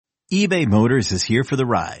eBay Motors is here for the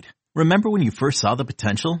ride. Remember when you first saw the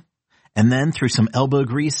potential? And then through some elbow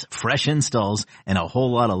grease, fresh installs, and a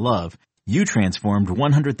whole lot of love, you transformed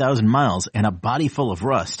 100,000 miles and a body full of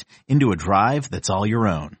rust into a drive that's all your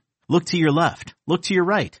own. Look to your left. Look to your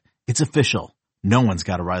right. It's official. No one's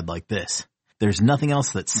got a ride like this. There's nothing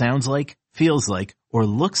else that sounds like, feels like, or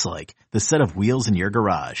looks like the set of wheels in your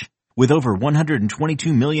garage. With over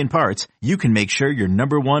 122 million parts, you can make sure your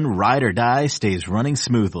number one ride or die stays running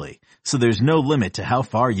smoothly, so there's no limit to how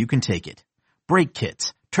far you can take it. Brake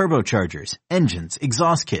kits, turbochargers, engines,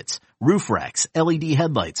 exhaust kits, roof racks, LED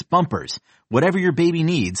headlights, bumpers, whatever your baby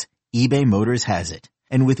needs, eBay Motors has it.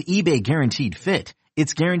 And with eBay Guaranteed Fit,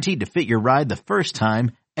 it's guaranteed to fit your ride the first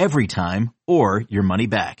time, every time, or your money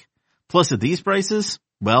back. Plus at these prices,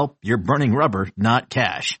 well, you're burning rubber, not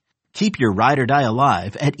cash. Keep your ride or die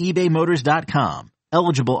alive at ebaymotors.com.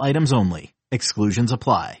 Eligible items only. Exclusions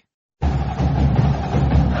apply.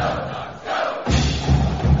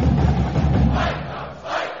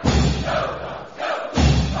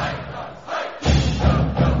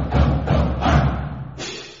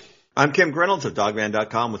 I'm Kim Reynolds of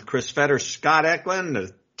Dogman.com with Chris Fetter, Scott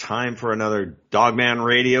Eklund. Time for another Dogman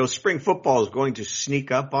Radio. Spring football is going to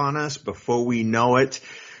sneak up on us before we know it.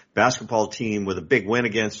 Basketball team with a big win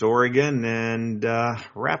against Oregon, and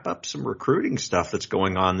wrap up some recruiting stuff that's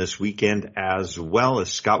going on this weekend as well,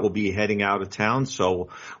 as Scott will be heading out of town, so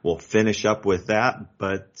we'll finish up with that.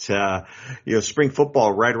 But spring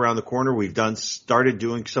football right around the corner. We've started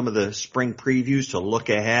doing some of the spring previews to look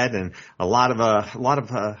ahead, and a lot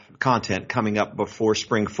of content coming up before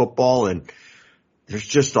spring football, and there's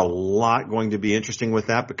just a lot going to be interesting with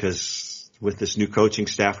that, because with this new coaching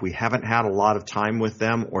staff, we haven't had a lot of time with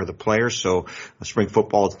them or the players, so spring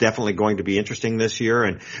football is definitely going to be interesting this year.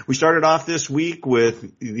 And we started off this week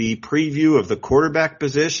with the preview of the quarterback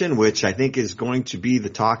position, which I think is going to be the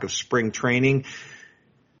talk of spring training.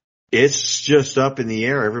 It's just up in the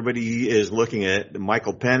air. Everybody is looking at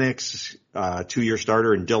Michael Penix, 2-year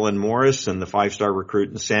starter, and Dylan Morris, and the 5-star recruit,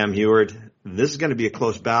 and Sam Heward. This is going to be a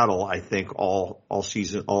close battle, I think, all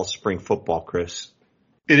season, all spring football, Chris.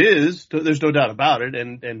 It is. There's no doubt about it.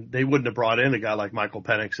 And they wouldn't have brought in a guy like Michael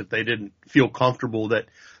Penix if they didn't feel comfortable that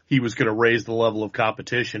he was going to raise the level of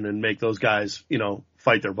competition and make those guys,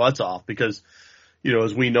 fight their butts off. Because,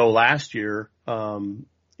 as we know last year,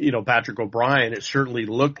 Patrick O'Brien, it certainly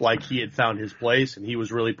looked like he had found his place and he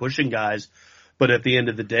was really pushing guys. But at the end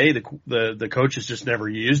of the day, the coaches just never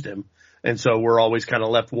used him. And so we're always kind of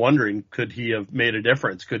left wondering, could he have made a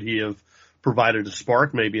difference? Could he have provided a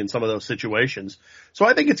spark maybe in some of those situations? So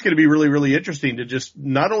I think it's going to be really, really interesting to just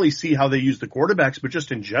not only see how they use the quarterbacks, but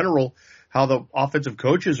just in general, how the offensive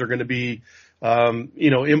coaches are going to be,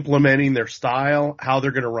 implementing their style, how they're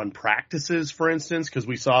going to run practices, for instance, because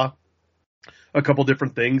we saw a couple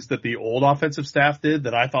different things that the old offensive staff did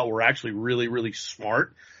that I thought were actually really, really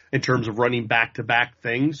smart in terms of running back-to-back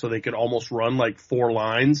things, so they could almost run like 4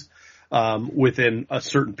 lines within a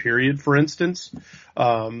certain period, for instance.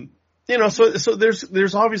 So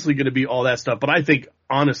there's obviously going to be all that stuff, but I think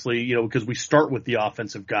honestly, because we start with the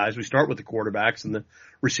offensive guys, we start with the quarterbacks and the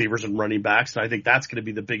receivers and running backs, and I think that's going to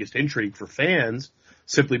be the biggest intrigue for fans,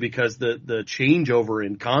 simply because the changeover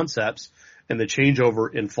in concepts and the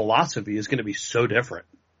changeover in philosophy is going to be so different.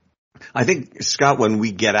 I think, Scott, when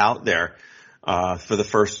we get out there for the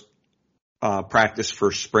first practice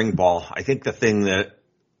for spring ball, I think the thing that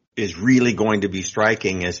is really going to be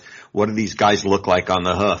striking is, what do these guys look like on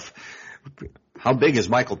the hoof? How big is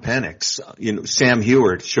Michael Penix? Sam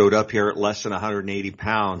Heward showed up here at less than 180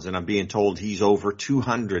 pounds, and I'm being told he's over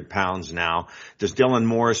 200 pounds now. Does Dylan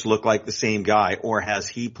Morris look like the same guy, or has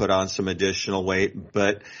he put on some additional weight?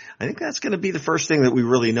 But I think that's going to be the first thing that we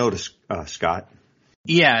really notice, Scott.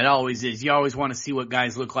 Yeah, it always is. You always want to see what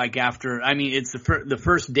guys look like after. I mean, it's the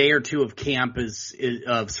first day or two of camp is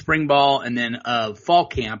of spring ball, and then fall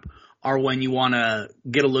camp are when you want to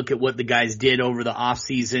get a look at what the guys did over the off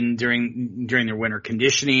season during their winter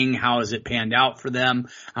conditioning. How has it panned out for them?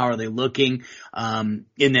 How are they looking? And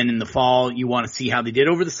then in the fall, you want to see how they did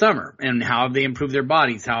over the summer and how have they improved their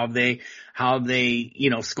bodies? How have they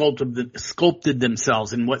sculpted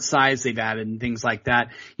themselves and what size they've added and things like that.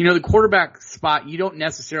 The quarterback spot, you don't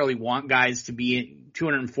necessarily want guys to be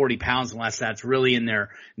 240 pounds unless that's really in their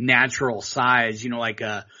natural size,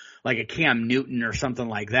 like a Cam Newton or something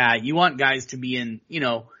like that. You want guys to be in,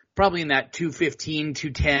 probably in that 215,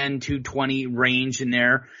 210, 220 range in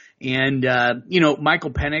there. And,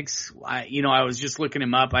 Michael Penix, I was just looking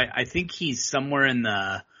him up. I think he's somewhere in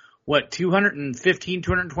the, 215,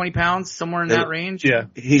 220 pounds, somewhere in that range? Yeah.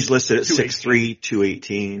 He's listed at 6'3",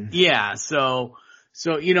 218. Yeah. So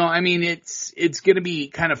So, I mean, it's going to be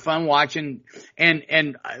kind of fun watching.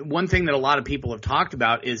 And one thing that a lot of people have talked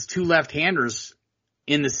about is two left-handers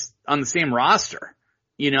on the same roster.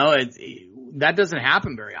 That doesn't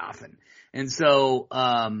happen very often. And so,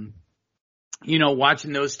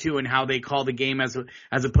 watching those two and how they call the game as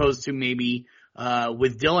opposed to maybe,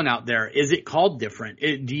 with Dylan out there, is it called different?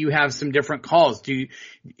 Do you have some different calls?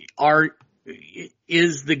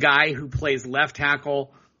 Is the guy who plays left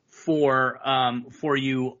tackle for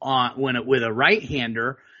you with a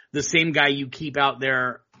right-hander the same guy you keep out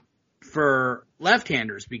there for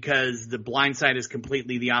left-handers because the blind side is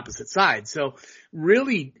completely the opposite side? So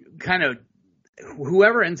really kind of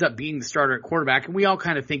whoever ends up being the starter at quarterback, and we all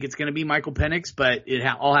kind of think it's going to be Michael Penix, but it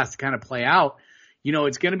all has to kind of play out.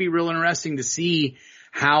 It's going to be real interesting to see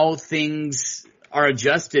how things are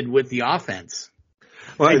adjusted with the offense.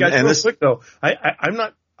 Well, hey guys, real quick though,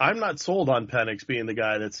 I'm not sold on Penix being the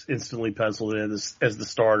guy that's instantly penciled in as the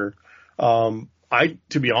starter.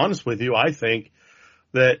 To be honest with you, I think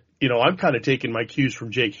that, I'm kind of taking my cues from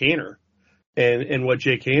Jake Haener and what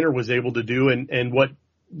Jake Haener was able to do and what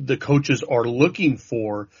the coaches are looking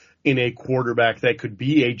for in a quarterback that could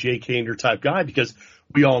be a Jake Haener type guy, because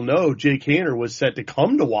we all know Jake Haener was set to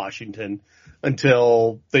come to Washington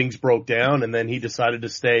until things broke down, and then he decided to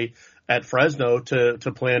stay at Fresno to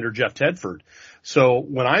play under Jeff Tedford. So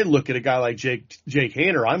when I look at a guy like Jake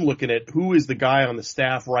Haener, I'm looking at who is the guy on the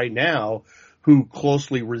staff right now who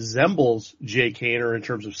closely resembles Jake Haener in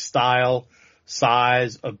terms of style,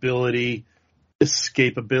 size, ability,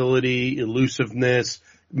 escapability, elusiveness,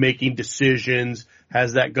 making decisions,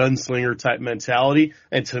 has that gunslinger type mentality.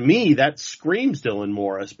 And to me, that screams Dylan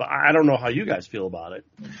Morris, but I don't know how you guys feel about it.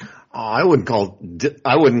 I wouldn't call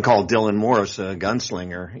Dylan Morris a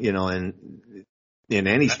gunslinger, in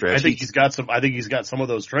any stretch. I think he's got some of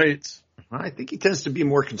those traits. I think he tends to be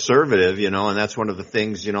more conservative, and that's one of the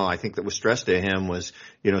things, I think that was stressed to him was,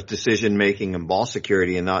 decision making and ball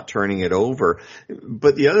security and not turning it over.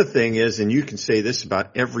 But the other thing is, and you can say this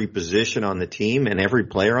about every position on the team and every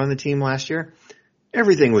player on the team last year,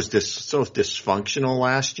 everything was just so dysfunctional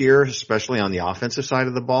last year, especially on the offensive side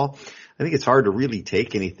of the ball. I think it's hard to really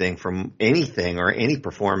take anything from anything or any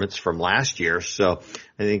performance from last year. So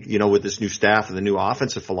I think, with this new staff and the new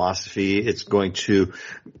offensive philosophy, it's going to,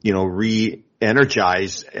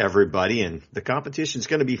 re-energize everybody, and the competition is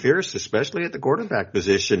going to be fierce, especially at the quarterback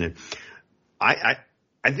position. And I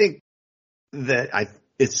think that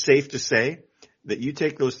it's safe to say that you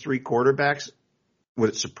take those three quarterbacks. Would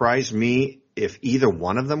it surprise me if either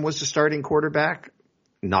one of them was the starting quarterback?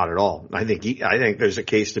 Not at all. I think there's a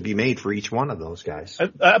case to be made for each one of those guys.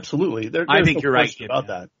 Absolutely. I think you're right about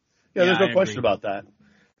that. Yeah, there's no question about that.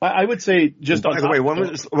 I would say just on. By the way, when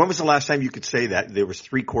was the last time you could say that there was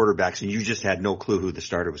three quarterbacks and you just had no clue who the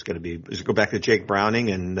starter was going to be? Does it go back to Jake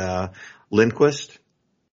Browning and Lindquist?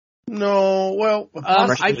 No. Well,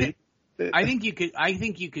 I think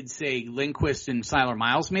you could say Lindquist and Siler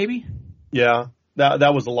Miles, maybe. Yeah,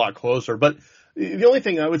 that was a lot closer, but. The only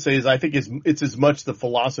thing I would say is I think it's as much the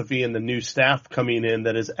philosophy and the new staff coming in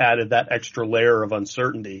that has added that extra layer of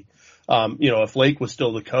uncertainty. If Lake was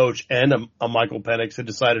still the coach and a Michael Penix had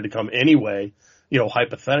decided to come anyway,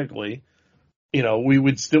 hypothetically,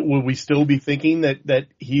 would we still be thinking that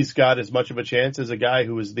he's got as much of a chance as a guy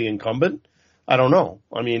who is the incumbent? I don't know.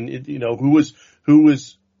 I mean, who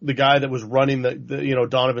was the guy that was running the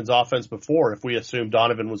Donovan's offense before, if we assumed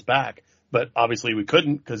Donovan was back? But obviously we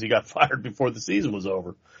couldn't because he got fired before the season was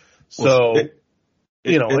over. So,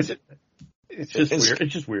 it's just weird.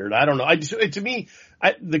 It's just weird. I don't know. To me,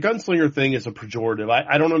 the gunslinger thing is a pejorative.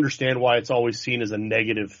 I don't understand why it's always seen as a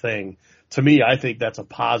negative thing. To me, I think that's a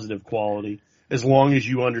positive quality as long as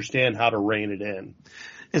you understand how to rein it in.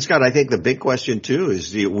 And Scott, I think the big question too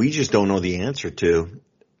is we just don't know the answer to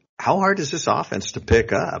how hard is this offense to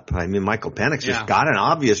pick up? I mean, Michael Penix has gotten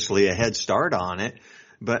obviously a head start on it.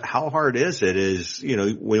 But how hard is it?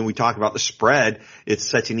 When we talk about the spread, it's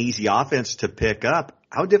such an easy offense to pick up.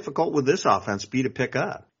 How difficult would this offense be to pick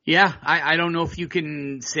up? Yeah, I don't know if you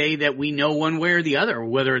can say that we know one way or the other,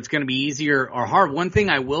 whether it's going to be easier or hard. One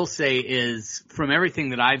thing I will say is from everything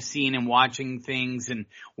that I've seen and watching things and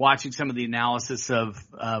watching some of the analysis of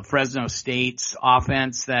Fresno State's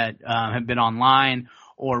offense that have been online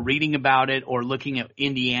or reading about it or looking at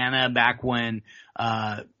Indiana back when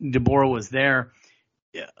DeBoer was there,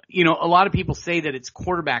 a lot of people say that it's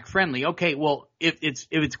quarterback friendly. Okay, well, if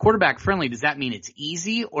it's quarterback friendly, does that mean it's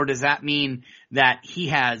easy, or does that mean that he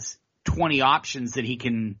has 20 options that he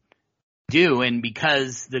can do, and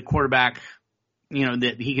because the quarterback,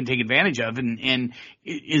 that he can take advantage of, and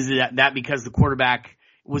is that because the quarterback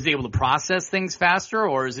was able to process things faster,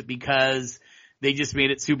 or is it because they just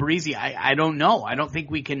made it super easy. I don't know. I don't think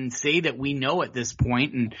we can say that we know at this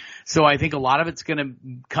point. And so I think a lot of it's going to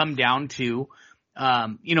come down to,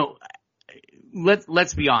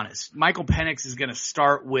 let's be honest. Michael Penix is going to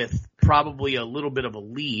start with probably a little bit of a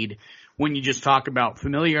lead when you just talk about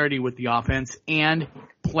familiarity with the offense and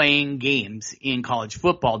playing games in college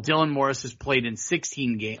football. Dylan Morris has played in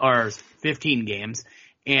 15 games,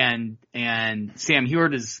 and Sam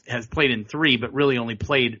Huard has played in 3, but really only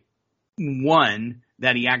played 1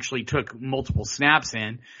 that he actually took multiple snaps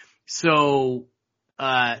in. So,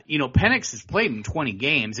 Penix has played in 20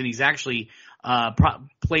 games, and he's actually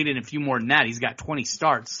played in a few more than that. He's got 20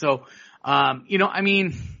 starts. So, I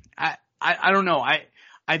don't know.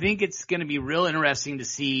 I think it's going to be real interesting to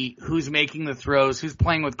see who's making the throws, who's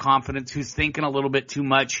playing with confidence, who's thinking a little bit too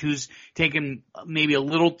much, who's taking maybe a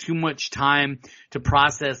little too much time to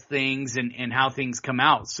process things and how things come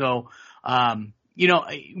out. So, going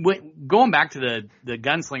back to the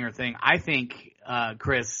gunslinger thing, I think,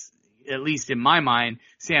 Chris, at least in my mind,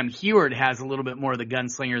 Sam Huard has a little bit more of the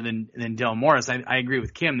gunslinger than Dylan Morris. I agree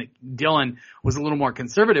with Kim that Dylan was a little more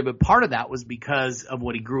conservative, but part of that was because of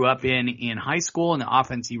what he grew up in high school and the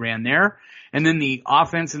offense he ran there. And then the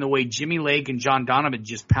offense and the way Jimmy Lake and John Donovan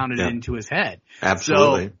just pounded it into his head.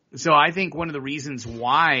 Absolutely. So I think one of the reasons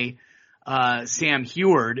why Sam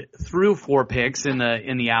Huard threw 4 picks in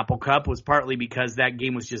the Apple Cup was partly because that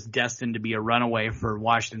game was just destined to be a runaway for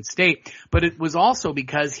Washington State, but it was also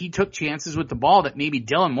because he took chances with the ball that maybe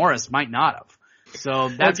Dylan Morris might not have. So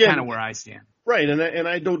that's kind of where I stand. Right, and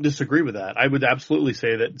I don't disagree with that. I would absolutely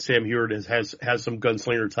say that Sam Huard has some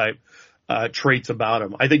gunslinger type traits about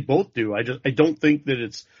him. I think both do. I don't think that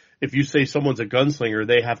it's, if you say someone's a gunslinger,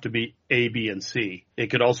 they have to be A, B, and C.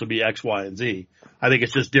 It could also be X, Y, and Z. I think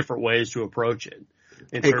it's just different ways to approach it.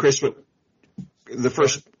 Hey, Chris, the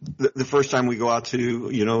first time we go out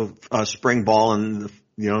to, spring ball and,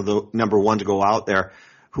 the number 1 to go out there,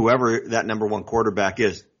 whoever that number 1 quarterback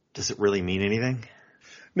is, does it really mean anything?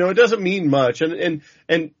 No, it doesn't mean much. And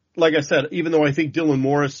like I said, even though I think Dylan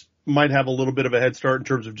Morris might have a little bit of a head start in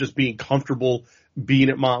terms of just being comfortable being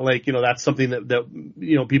at Montlake, that's something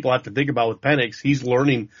that people have to think about with Penix. He's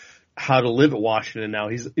learning how to live at Washington now.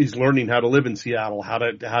 He's learning how to live in Seattle, how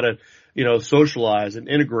to socialize and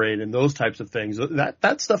integrate and those types of things.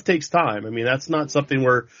 That stuff takes time. I mean, that's not something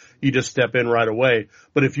where you just step in right away.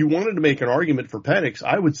 But if you wanted to make an argument for Penix,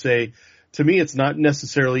 I would say, to me, it's not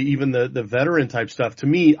necessarily even the veteran type stuff. To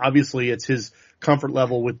me, obviously, it's his comfort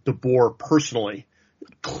level with DeBoer personally.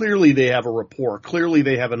 Clearly they have a rapport. Clearly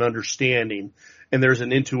they have an understanding, and there's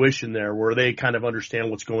an intuition there where they kind of understand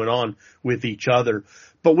what's going on with each other.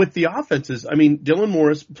 But with the offenses, I mean, Dylan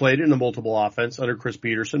Morris played in a multiple offense under Chris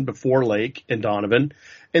Peterson before Lake and Donovan,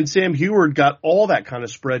 and Sam Huard got all that kind of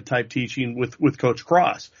spread type teaching with Coach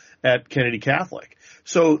Cross at Kennedy Catholic.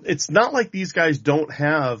 So it's not like these guys don't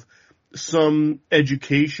have some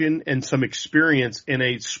education and some experience in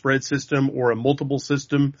a spread system or a multiple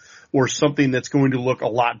system or something that's going to look a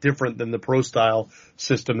lot different than the pro style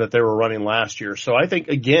system that they were running last year. So I think,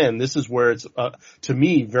 again, this is where it's, to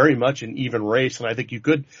me, very much an even race. And I think you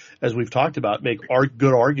could, as we've talked about, make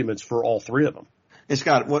good arguments for all 3 of them. And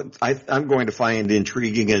Scott, what I'm going to find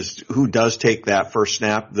intriguing is who does take that first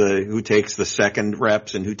snap, who takes the second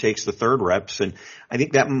reps and who takes the third reps. And I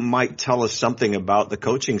think that might tell us something about the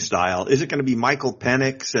coaching style. Is it going to be Michael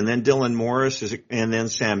Penix and then Dylan Morris and then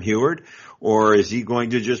Sam Huard? Or is he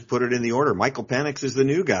going to just put it in the order? Michael Penix is the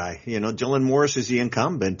new guy. Dylan Morris is the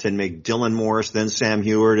incumbent, and make Dylan Morris, then Sam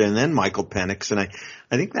Huard, and then Michael Penix. And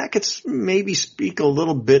I think that could maybe speak a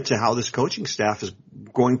little bit to how this coaching staff is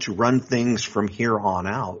going to run things from here on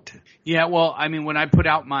out. Yeah, well, I mean, when I put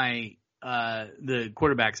out my the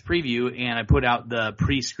quarterback's preview and I put out the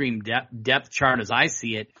pre-screen depth chart as I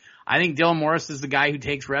see it, I think Dylan Morris is the guy who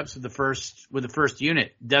takes reps with the first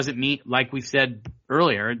unit. Doesn't mean, like we said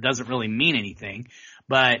earlier, it doesn't really mean anything.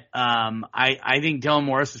 But I think Dylan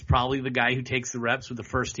Morris is probably the guy who takes the reps with the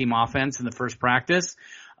first team offense in the first practice.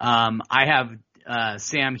 I have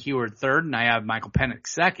Sam Huard third, and I have Michael Penix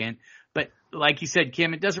second. But like you said,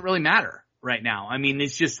 Kim, it doesn't really matter right now. I mean,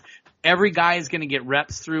 it's just every guy is going to get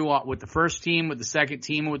reps through with the first team, with the second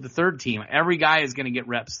team, and with the third team. Every guy is going to get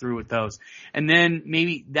reps through with those. And then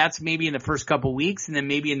maybe in the first couple weeks, and then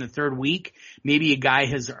maybe in the third week, maybe a guy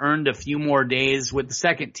has earned a few more days with the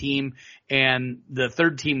second team, and the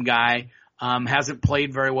third team guy hasn't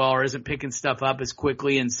played very well or isn't picking stuff up as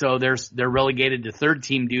quickly, and so they're relegated to third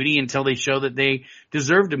team duty until they show that they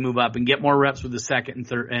deserve to move up and get more reps with the second and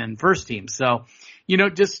third and first team. So,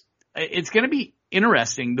 it's going to be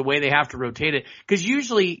interesting the way they have to rotate it, because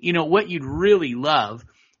usually, what you'd really love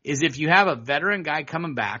is if you have a veteran guy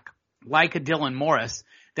coming back like a Dylan Morris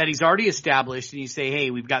that he's already established, and you say, hey,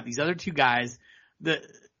 we've got these other two guys.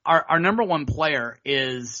 Our number one quarterback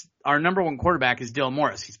is Dylan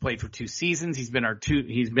Morris. He's played for 2 seasons. He's been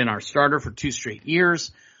our starter for 2 straight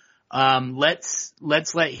years. Let's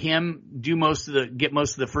let him get most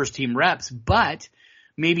of the first team reps, but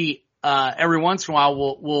maybe every once in a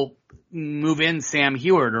while we'll move in Sam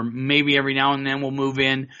Heward, or maybe every now and then we'll move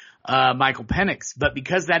in Michael Penix. But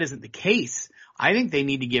because that isn't the case, I think they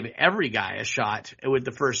need to give every guy a shot with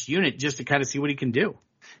the first unit just to kind of see what he can do.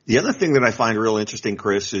 The other thing that I find real interesting,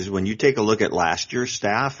 Chris, is when you take a look at last year's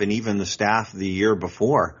staff and even the staff the year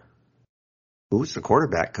before, who's the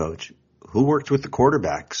quarterback coach? Who worked with the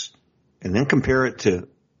quarterbacks? And then compare it to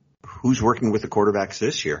who's working with the quarterbacks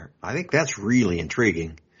this year. I think that's really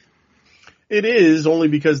intriguing. It is, only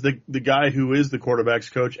because the guy who is the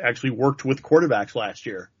quarterbacks coach actually worked with quarterbacks last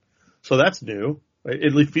year. So that's new.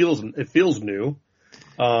 It feels new.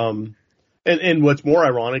 And what's more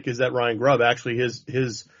ironic is that Ryan Grubb, actually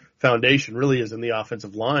his foundation really is in the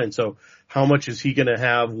offensive line. So how much is he going to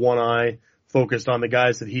have one eye focused on the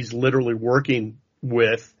guys that he's literally working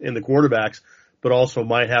with in the quarterbacks, but also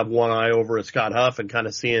might have one eye over at Scott Huff and kind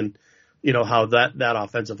of seeing, how that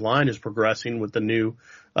offensive line is progressing with the new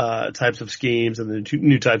types of schemes and the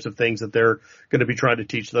new types of things that they're going to be trying to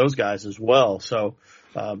teach those guys as well. So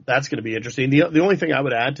that's going to be interesting. The only thing I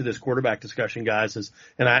would add to this quarterback discussion, guys, is,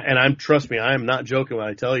 trust me, I am not joking when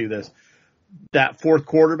I tell you this, that fourth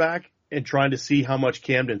quarterback and trying to see how much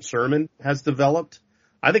Camden Sermon has developed,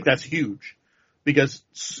 I think that's huge. Because,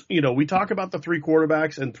 we talk about the 3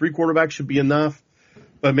 quarterbacks, and 3 quarterbacks should be enough.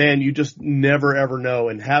 But, man, you just never, ever know.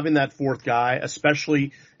 And having that fourth guy,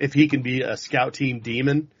 especially if he can be a scout team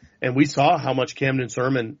demon, and we saw how much Camden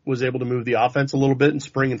Sermon was able to move the offense a little bit in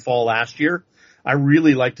spring and fall last year. I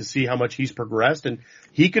really like to see how much he's progressed. And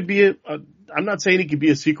he could be I'm not saying he could be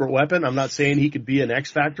a secret weapon. I'm not saying he could be an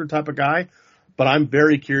X Factor type of guy. But I'm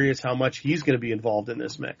very curious how much he's going to be involved in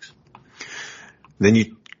this mix. Then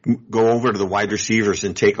you go over to the wide receivers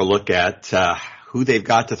and take a look at who they've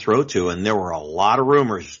got to throw to. And there were a lot of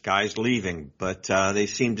rumors, guys leaving, but they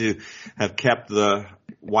seem to have kept the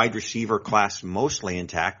wide receiver class mostly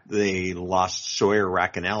intact. They lost Sawyer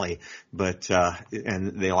Racanelli,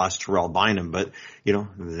 and they lost Terrell Bynum, but,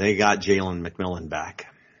 they got Jalen McMillan back.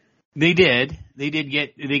 They did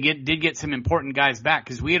get some important guys back,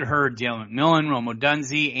 because we had heard Jalen McMillan, Rome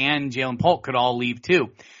Odunze, and Jalen Polk could all leave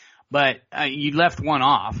too. But you left one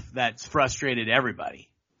off that's frustrated everybody.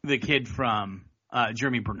 The kid from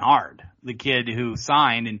Jeremy Bernard, the kid who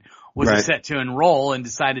signed and was right. set to enroll and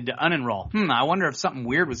decided to unenroll. I wonder if something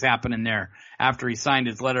weird was happening there after he signed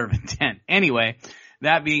his letter of intent. Anyway,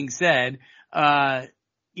 that being said, getting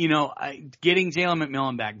Jalen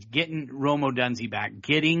McMillan back, getting Rome Odunze back,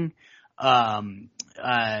 getting Jalen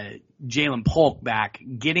Polk back,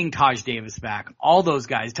 getting Taj Davis back, all those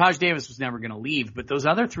guys. Taj Davis was never going to leave, but those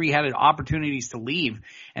other 3 had opportunities to leave,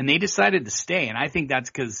 and they decided to stay. And I think that's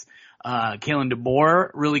because Kalen DeBoer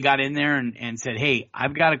really got in there and said, hey,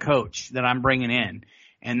 I've got a coach that I'm bringing in.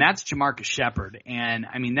 And that's Jamarcus Shepard. And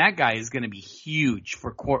I mean, that guy is going to be huge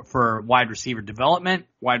for wide receiver development,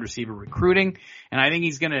 wide receiver recruiting. And I think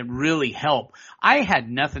he's going to really help. I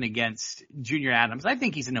had nothing against Junior Adams. I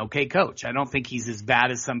think he's an okay coach. I don't think he's as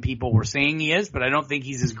bad as some people were saying he is, but I don't think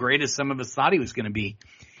he's as great as some of us thought he was going to be.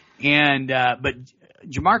 And, but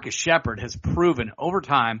Jamarcus Shepard has proven over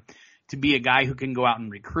time to be a guy who can go out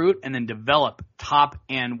and recruit and then develop top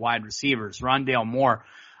end wide receivers. Rondale Moore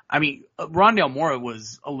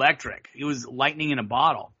was electric. He was lightning in a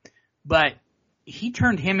bottle. But he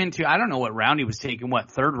turned him into, I don't know what round he was taken,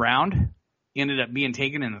 third round? He ended up being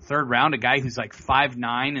taken in the third round, a guy who's like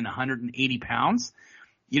 5'9" and 180 pounds.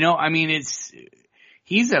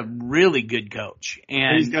 He's a really good coach.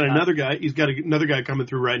 And he's got another guy coming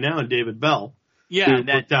through right now, and David Bell. Yeah.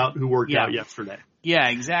 Who worked out yesterday. Yeah,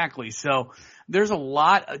 exactly. So there's a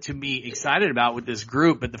lot to be excited about with this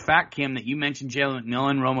group, but the fact, Kim, that you mentioned Jalen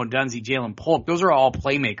McMillan, Rome Odunze, Jalen Polk, those are all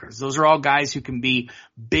playmakers. Those are all guys who can be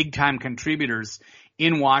big-time contributors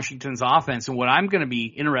in Washington's offense. And what I'm going to be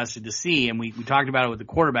interested to see, and we talked about it with the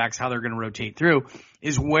quarterbacks, how they're going to rotate through,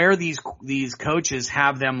 is where these coaches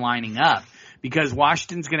have them lining up. Because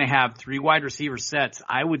Washington's going to have 3 wide receiver sets.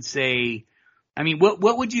 I would say,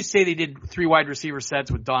 what would you say they did 3 wide receiver sets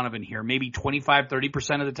with Donovan here? Maybe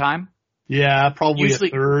 25-30% of the time? Yeah, probably usually,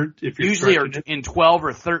 a third. If you're usually are in 12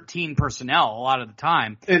 or 13 personnel a lot of the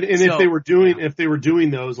time. And so, if they were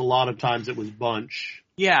doing those, a lot of times it was bunch.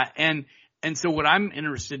 Yeah, and so what I'm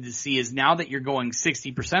interested to see is, now that you're going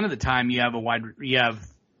 60% of the time, you have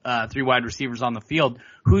 3 wide receivers on the field.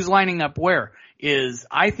 Who's lining up where?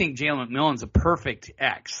 I think Jalen McMillan's a perfect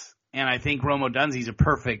X. And I think Rome Odunze's a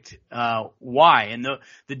perfect Y. And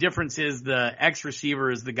the difference is the X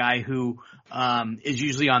receiver is the guy who is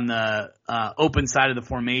usually on the open side of the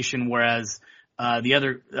formation, whereas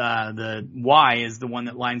the Y is the one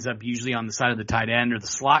that lines up usually on the side of the tight end or the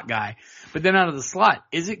slot guy. But then out of the slot,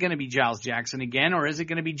 is it going to be Giles Jackson again, or is it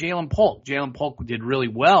going to be Jalen Polk? Jalen Polk did really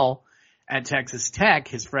well at Texas Tech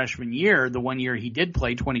his freshman year, the 1 year he did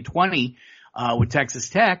play, 2020, with Texas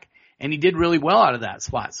Tech, and he did really well out of that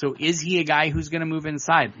spot. So is he a guy who's going to move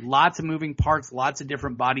inside? Lots of moving parts, lots of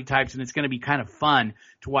different body types, and it's going to be kind of fun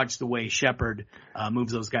to watch the way Shepard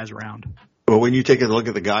moves those guys around. Well, when you take a look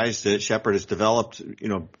at the guys that Shepard has developed,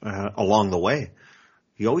 along the way,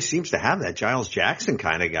 he always seems to have that Giles Jackson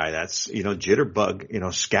kind of guy. That's,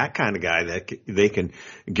 jitterbug, scat kind of guy that they can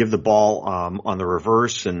give the ball, on the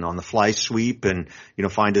reverse and on the fly sweep and,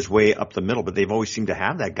 find his way up the middle. But they've always seemed to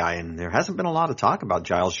have that guy. And there hasn't been a lot of talk about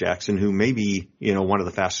Giles Jackson, who may be, one of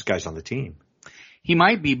the fastest guys on the team. He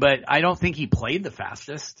might be, but I don't think he played the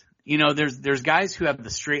fastest. There's guys who have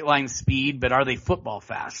the straight line speed, but are they football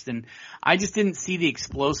fast? And I just didn't see the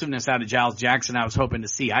explosiveness out of Giles Jackson I was hoping to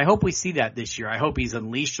see. I hope we see that this year. I hope he's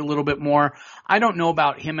unleashed a little bit more. I don't know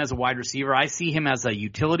about him as a wide receiver. I see him as a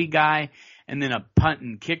utility guy and then a punt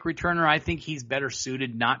and kick returner. I think he's better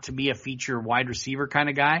suited not to be a feature wide receiver kind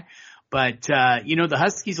of guy. But, the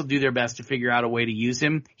Huskies will do their best to figure out a way to use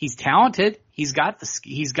him. He's talented. He's got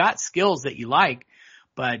skills that you like.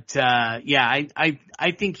 But,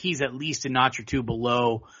 I think he's at least a notch or two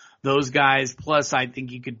below those guys. Plus, I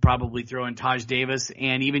think you could probably throw in Taj Davis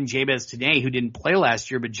and even Jabez Today, who didn't play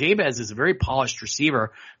last year. But Jabez is a very polished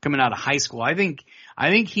receiver coming out of high school. I think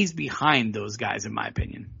he's behind those guys, in my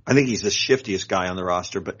opinion. I think he's the shiftiest guy on the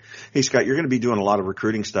roster. But, hey, Scott, you're going to be doing a lot of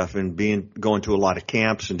recruiting stuff and going to a lot of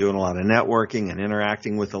camps and doing a lot of networking and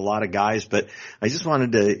interacting with a lot of guys. But I just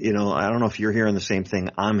wanted to, I don't know if you're hearing the same thing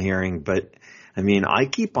I'm hearing, but I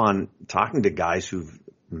keep on talking to guys who've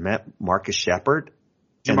met Marcus Shepard.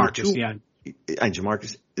 Jamarcus, And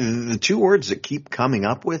Jamarcus, the two words that keep coming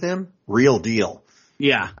up with him, real deal.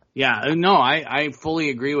 Yeah. No, I fully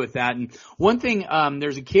agree with that. And one thing,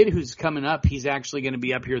 there's a kid who's coming up. He's actually going to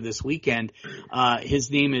be up here this weekend. His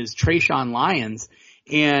name is Trayshawn Lyons.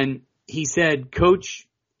 And he said Coach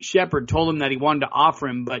Shepard told him that he wanted to offer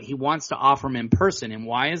him, but he wants to offer him in person. And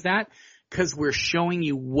why is that? Because we're showing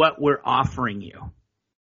you what we're offering you.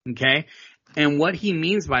 Okay? And what he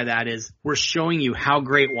means by that is we're showing you how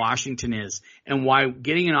great Washington is and why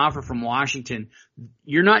getting an offer from Washington,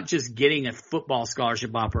 you're not just getting a football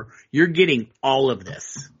scholarship offer, you're getting all of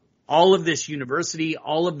this. All of this university,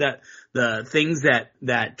 all of the things that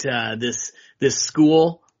this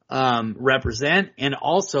school represent, and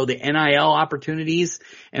also the NIL opportunities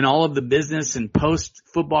and all of the business and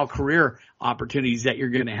post-football career opportunities that you're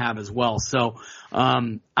going to have as well. So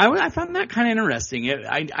I found that kind of interesting.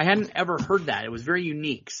 I hadn't ever heard that. It was very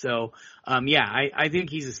unique. So I think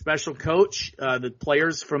he's a special coach. The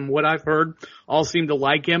players, from what I've heard, all seem to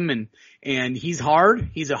like him, and he's hard.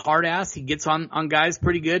 He's a hard ass. He gets on guys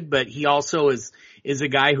pretty good, but he also is a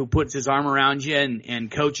guy who puts his arm around you and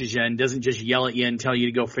coaches you and doesn't just yell at you and tell you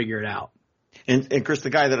to go figure it out. And Chris, the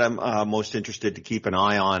guy that I'm most interested to keep an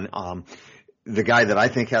eye on, the guy that I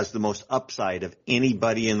think has the most upside of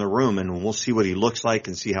anybody in the room, and we'll see what he looks like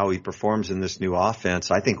and see how he performs in this new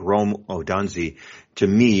offense. I think Rome Odunze, to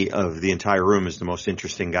me, of the entire room, is the most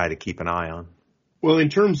interesting guy to keep an eye on. Well, in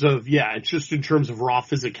terms of raw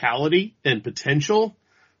physicality and potential,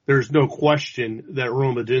 there's no question that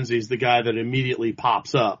Rome Odunze is the guy that immediately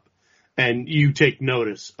pops up, and you take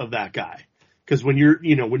notice of that guy. Because when you're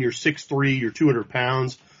 6'3", you're 200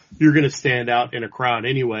 pounds, you're going to stand out in a crowd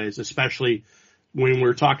anyways, especially when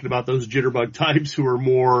we're talking about those jitterbug types who are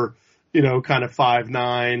more, kind of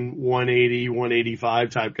 5'9", 180, 185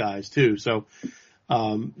 type guys too. So,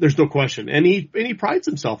 there's no question. And he prides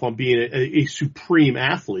himself on being a supreme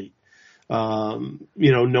athlete.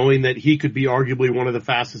 Knowing that he could be arguably one of the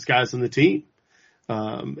fastest guys on the team,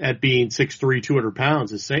 at being 6'3", 200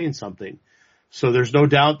 pounds is saying something. So there's no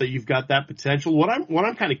doubt that you've got that potential. What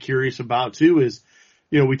I'm kind of curious about too is,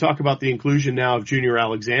 we talk about the inclusion now of Junior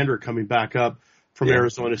Alexander coming back up from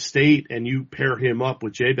Arizona State, and you pair him up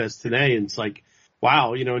with Jabez today, and it's like,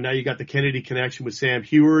 wow, now you got the Kennedy connection with Sam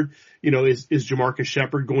Heward. Is Jamarcus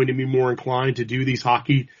Shepard going to be more inclined to do these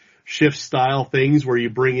hockey shift style things where you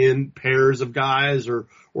bring in pairs of guys or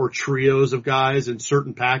trios of guys in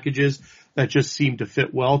certain packages that just seem to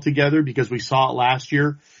fit well together? Because we saw it last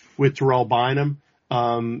year with Terrell Bynum,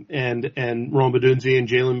 and Rome Odunze and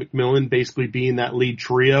Jalen McMillan basically being that lead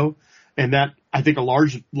trio. And that, I think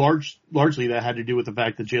largely that had to do with the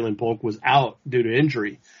fact that Jalen Polk was out due to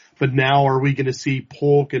injury. But now are we going to see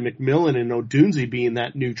Polk and McMillan and Odunze being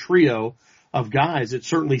that new trio of guys? It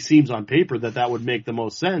certainly seems on paper that would make the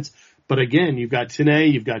most sense. But again, you've got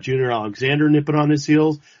Tene, you've got Junior Alexander nipping on his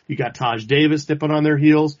heels, you got Taj Davis nipping on their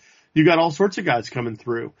heels, you got all sorts of guys coming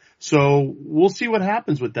through. So we'll see what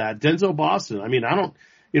happens with that. Denzel Boston, I mean,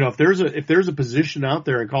 if there's a position out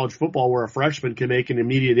there in college football where a freshman can make an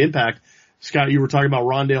immediate impact, Scott, you were talking about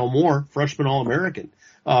Rondale Moore, freshman All-American.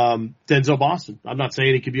 Denzel Boston, I'm not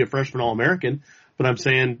saying he could be a freshman All-American, but I'm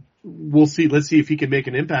saying we'll see. Let's see if he can make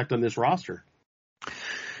an impact on this roster.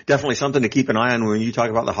 Definitely something to keep an eye on when you talk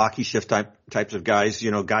about the hockey shift types of guys.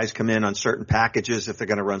 Guys come in on certain packages. If they're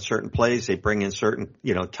going to run certain plays, they bring in certain,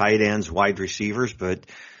 tight ends, wide receivers. But,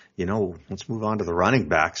 let's move on to the running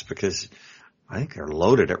backs because I think they're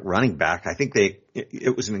loaded at running back. I think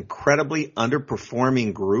it was an incredibly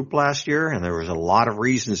underperforming group last year, and there was a lot of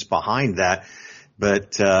reasons behind that.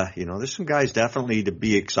 But, there's some guys definitely to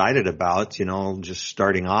be excited about, just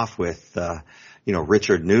starting off with,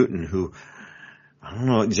 Richard Newton, who, I don't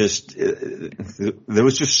know, there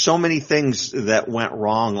was just so many things that went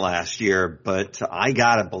wrong last year, but I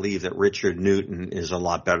gotta believe that Richard Newton is a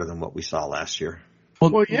lot better than what we saw last year.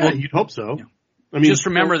 Well, you'd hope so. Yeah. I mean, just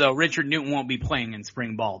remember though, Richard Newton won't be playing in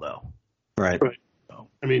spring ball though. Right. So,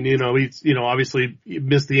 I mean, he's, obviously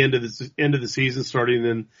missed the end of the season starting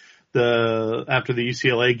in after the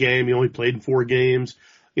UCLA game. He only played in 4 games.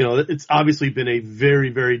 It's obviously been a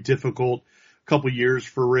very, very difficult couple years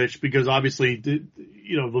for Rich because obviously,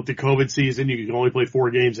 with the COVID season, you can only play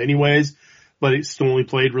 4 games anyways, but he still only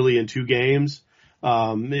played really in 2 games.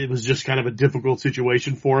 It was just kind of a difficult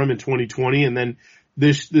situation for him in 2020. And then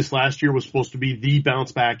this last year was supposed to be the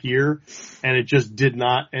bounce back year, and it just did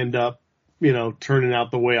not end up, turning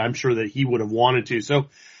out the way I'm sure that he would have wanted to. So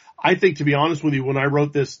I think, to be honest with you, when I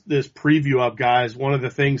wrote this preview up, guys, one of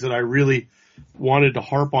the things that I really wanted to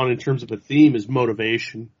harp on in terms of a theme is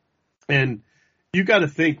motivation. And you got to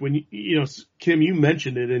think when Kim, you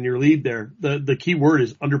mentioned it in your lead there. The key word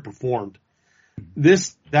is underperformed.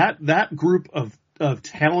 That group of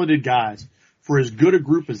talented guys, for as good a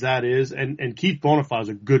group as that is, and Keith Bonifaz is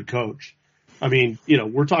a good coach. I mean,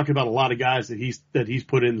 we're talking about a lot of guys that he's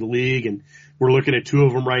put in the league, and we're looking at 2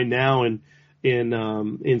 of them right now in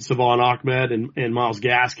Savon Ahmed and Myles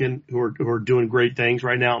Gaskin, who are doing great things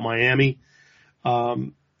right now at Miami.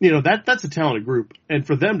 That's a talented group. And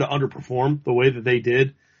for them to underperform the way that they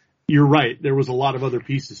did, you're right. There was a lot of other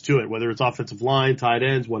pieces to it, whether it's offensive line, tight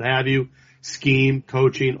ends, what have you, scheme,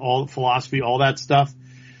 coaching, all philosophy, all that stuff.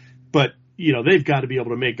 But, they've got to be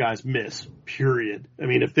able to make guys miss, period. I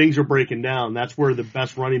mean, if things are breaking down, that's where the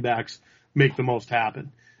best running backs make the most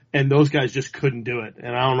happen. And those guys just couldn't do it.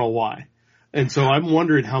 And I don't know why. And so I'm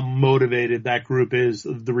wondering how motivated that group is,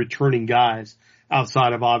 the returning guys,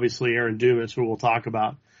 outside of obviously Aaron Dumas, who we'll talk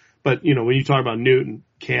about. But, when you talk about Newton,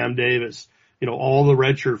 Cam Davis, all the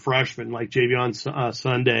redshirt freshmen like Javion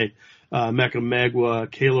Sunday, Mecca Megwa,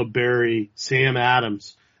 Caleb Berry, Sam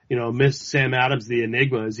Adams, missed Sam Adams, the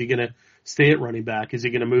enigma. Is he going to stay at running back? Is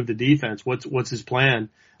he going to move the defense? What's his plan?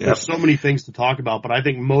 Yep. There's so many things to talk about, but I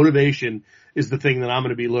think motivation is the thing that I'm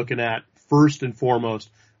going to be looking at first and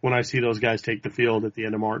foremost when I see those guys take the field at the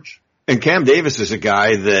end of March. And Cam Davis is a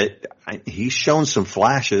guy that he's shown some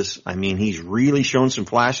flashes. I mean, he's really shown some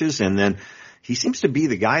flashes, and then he seems to be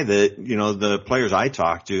the guy that, the players I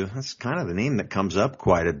talk to, that's kind of the name that comes up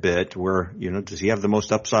quite a bit where, does he have the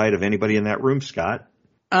most upside of anybody in that room, Scott?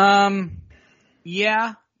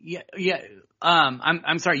 Yeah.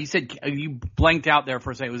 I'm sorry. You said you blanked out there for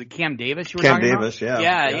a second. Was it Cam Davis you were talking about? Cam Davis,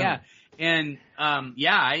 yeah. And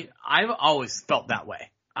I've always felt that way.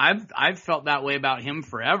 I've felt that way about him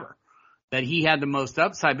forever, that he had the most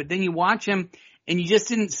upside. But then you watch him, and you just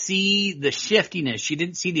didn't see the shiftiness. You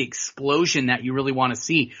didn't see the explosion that you really want to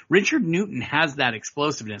see. Richard Newton has that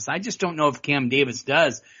explosiveness. I just don't know if Cam Davis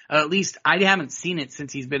does. At least I haven't seen it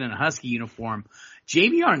since he's been in a Husky uniform.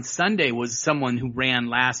 Javion Sunday was someone who ran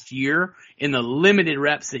last year in the limited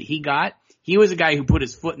reps that he got. He was a guy who put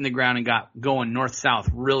his foot in the ground and got going north-south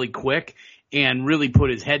really quick and really put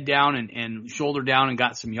his head down and shoulder down and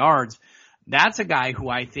got some yards. That's a guy who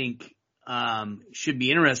I think should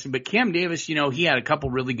be interesting. But Cam Davis, he had a couple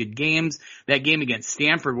really good games. That game against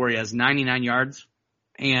Stanford where he has 99 yards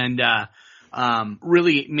and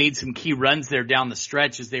really made some key runs there down the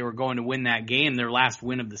stretch as they were going to win that game, their last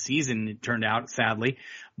win of the season, it turned out, sadly.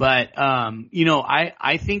 But,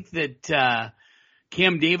 I think that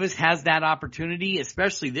Cam Davis has that opportunity,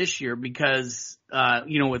 especially this year because,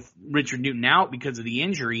 with Richard Newton out because of the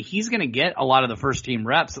injury, he's going to get a lot of the first team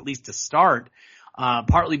reps, at least to start,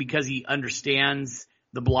 partly because he understands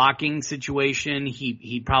the blocking situation.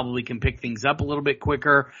 He probably can pick things up a little bit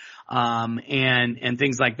quicker, and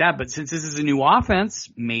things like that. But since this is a new offense,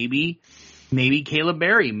 maybe Caleb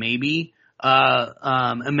Berry, maybe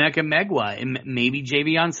Emeka Megwa, and maybe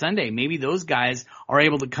Javion Sunday. Maybe those guys are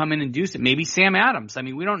able to come in and do something. Maybe Sam Adams. I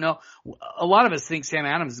mean, we don't know. A lot of us think Sam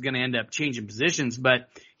Adams is going to end up changing positions, but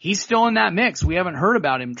he's still in that mix. We haven't heard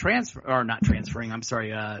about him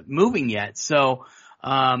moving yet. So,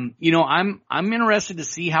 I'm interested to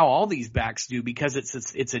see how all these backs do, because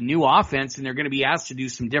it's a new offense and they're going to be asked to do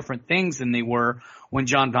some different things than they were when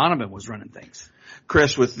John Donovan was running things.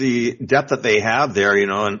 Chris, with the depth that they have there,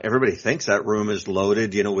 and everybody thinks that room is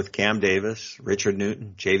loaded, with Cam Davis, Richard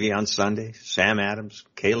Newton, Javion Sunday, Sam Adams,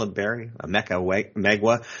 Caleb Berry, Emeka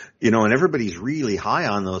Megwa, and everybody's really high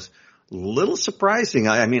on those. Little surprising.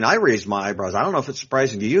 I mean, I raised my eyebrows. I don't know if it's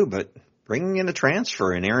surprising to you, but bringing in a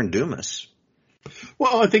transfer in Aaron Dumas.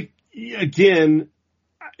 Well, I think, again,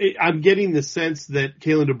 I'm getting the sense that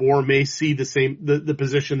Kalen DeBoer may see the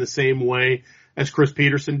position the same way as Chris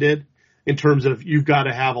Peterson did, in terms of you've got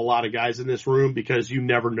to have a lot of guys in this room because you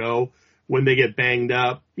never know when they get banged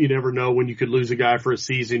up. You never know when you could lose a guy for a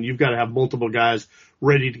season. You've got to have multiple guys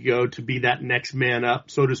ready to go to be that next man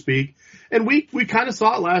up, so to speak. And we kind of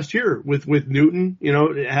saw it last year with Newton,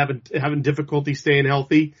 having difficulty staying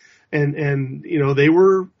healthy, and they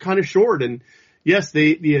were kind of short. And yes,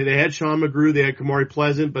 they had Sean McGrew, they had Kamari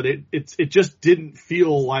Pleasant, but it just didn't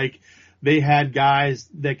feel like they had guys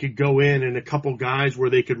that could go in, and a couple guys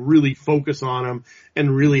where they could really focus on them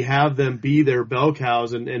and really have them be their bell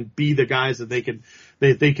cows and be the guys that they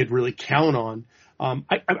could really count on.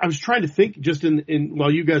 I was trying to think just in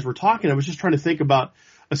while you guys were talking, I was just trying to think about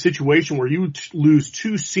a situation where you lose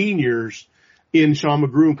two seniors in Sean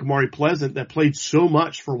McGrew and Kamari Pleasant that played so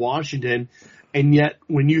much for Washington. And yet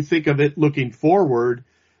when you think of it looking forward,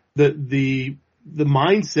 the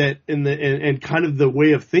mindset and kind of the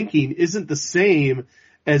way of thinking isn't the same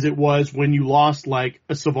as it was when you lost like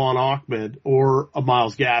a Savon Ahmed or a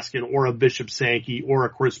Myles Gaskin or a Bishop Sankey or a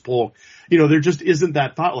Chris Polk. There just isn't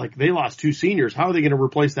that thought, like they lost two seniors. How are they going to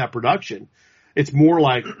replace that production? It's more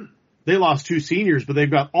like they lost two seniors, but they've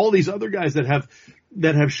got all these other guys that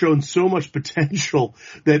have shown so much potential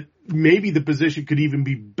that maybe the position could even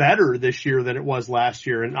be better this year than it was last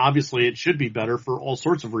year. And obviously it should be better for all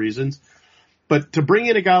sorts of reasons. But to bring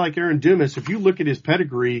in a guy like Aaron Dumas, if you look at his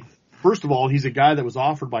pedigree, first of all, he's a guy that was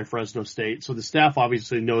offered by Fresno State, so the staff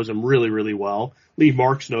obviously knows him really, really well. Lee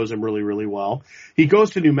Marks knows him really, really well. He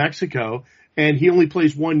goes to New Mexico, and he only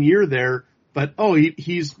plays 1 year there, but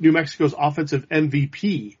he's New Mexico's offensive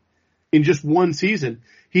MVP in just one season.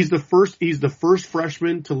 He's the first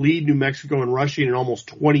freshman to lead New Mexico in rushing in almost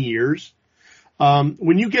 20 years.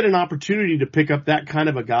 When you get an opportunity to pick up that kind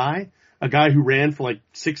of a guy who ran for like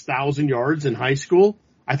 6,000 yards in high school,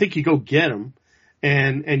 I think you go get him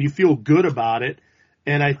and you feel good about it.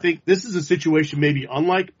 And I think this is a situation maybe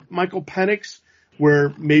unlike Michael Penix,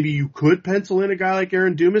 where maybe you could pencil in a guy like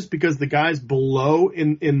Aaron Dumas because the guys below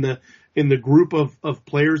in the group of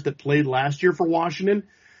players that played last year for Washington,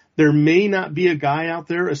 there may not be a guy out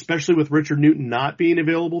there, especially with Richard Newton not being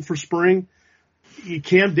available for spring.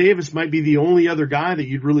 Cam Davis might be the only other guy that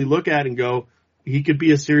you'd really look at and go, he could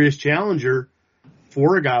be a serious challenger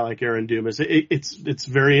for a guy like Aaron Dumas. It's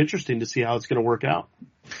very interesting to see how it's going to work out.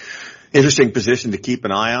 Interesting position to keep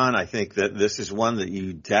an eye on. I think that this is one that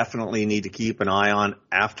you definitely need to keep an eye on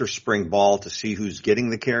after spring ball to see who's getting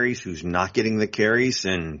the carries, who's not getting the carries,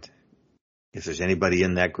 and if there's anybody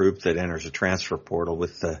in that group that enters a transfer portal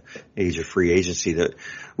with the age of free agency that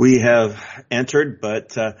we have entered.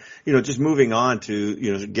 But, just moving on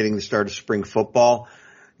to, getting the start of spring football.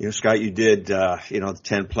 Scott, you did, the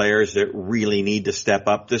 10 players that really need to step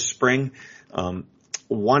up this spring.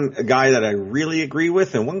 One guy that I really agree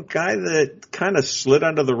with, and one guy that kind of slid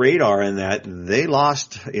under the radar in that they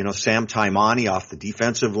lost, Sam Taimani off the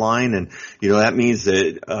defensive line. And, that means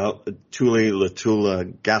that, Tuli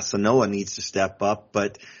Latula Gasanoa needs to step up.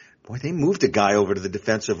 But boy, they moved a guy over to the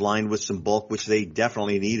defensive line with some bulk, which they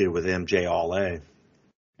definitely needed with MJ Alle.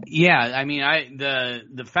 Yeah, I mean,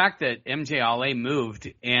 the fact that MJ Alle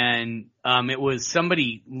moved and it was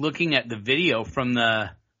somebody looking at the video from the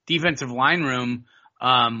defensive line room,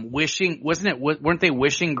 weren't they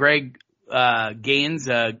wishing Greg Gaines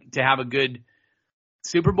to have a good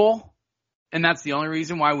Super Bowl? And that's the only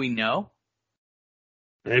reason why we know?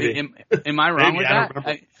 Maybe. Am I wrong with that?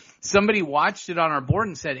 that? Somebody watched it on our board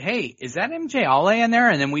and said, hey, is that MJ Alle in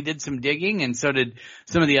there? And then we did some digging, and so did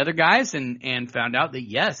some of the other guys, and found out that,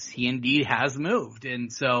 yes, he indeed has moved.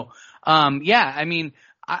 And so, I mean,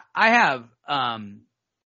 I have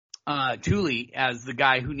Thule as the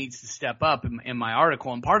guy who needs to step up in my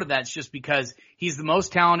article. And part of that's just because he's the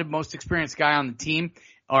most talented, most experienced guy on the team,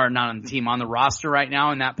 or not on the team, on the roster right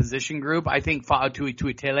now in that position group. I think Fa'atui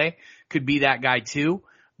Tuitele could be that guy too.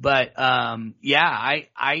 But, I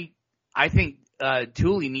think,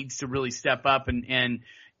 Thule needs to really step up and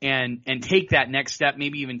take that next step,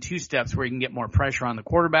 maybe even 2 steps where he can get more pressure on the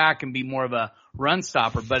quarterback and be more of a run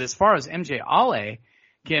stopper. But as far as MJ Ale,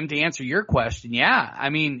 Kim, to answer your question, I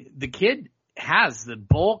mean, the kid has the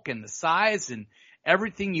bulk and the size and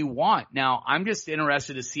everything you want. Now, I'm just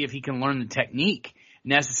interested to see if he can learn the technique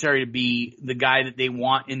necessary to be the guy that they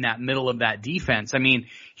want in that middle of that defense. I mean,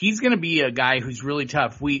 he's going to be a guy who's really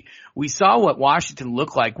tough. We saw what Washington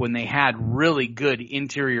looked like when they had really good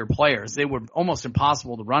interior players. They were almost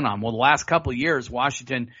impossible to run on. Well, the last couple of years,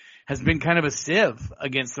 Washington has been kind of a sieve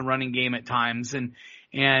against the running game at times, and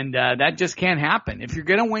that just can't happen. If you're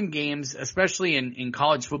going to win games, especially in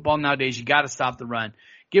college football nowadays, you got to stop the run.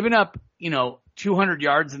 Giving up, 200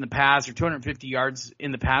 yards in the pass or 250 yards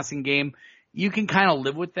in the passing game, you can kind of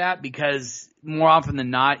live with that because more often than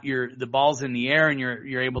not, the ball's in the air and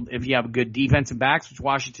you're able to, if you have a good defensive backs, which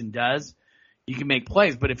Washington does, you can make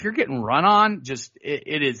plays. But if you're getting run on,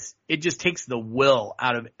 it just takes the will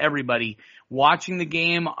out of everybody watching the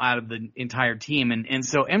game, out of the entire team. And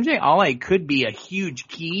so MJ Ale could be a huge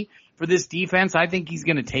key for this defense. I think he's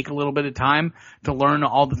going to take a little bit of time to learn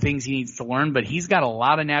all the things he needs to learn, but he's got a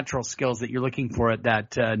lot of natural skills that you're looking for at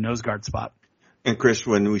that nose guard spot. And Chris,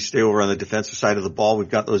 when we stay over on the defensive side of the ball, we've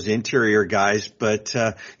got those interior guys, but,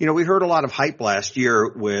 we heard a lot of hype last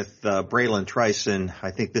year with, Braylon Trice, and I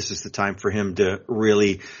think this is the time for him to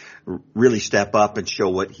really, really step up and show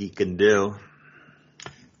what he can do.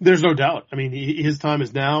 There's no doubt. I mean, his time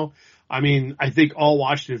is now. I mean, I think all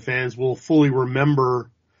Washington fans will fully remember,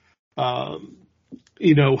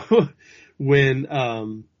 when,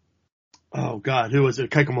 oh God, who was it?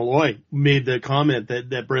 Keiko Malloy made the comment that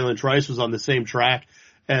Braylon Trice was on the same track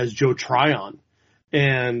as Joe Tryon.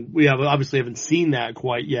 And we obviously haven't seen that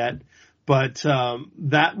quite yet, but,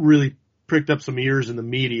 that really pricked up some ears in the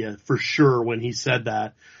media for sure when he said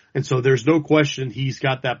that. And so there's no question he's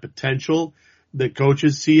got that potential. The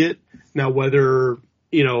coaches see it. Now, whether,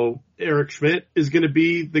 Eric Schmidt is going to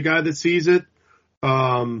be the guy that sees it,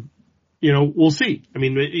 we'll see. I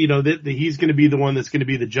mean, he's going to be the one that's going to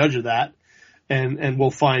be the judge of that. And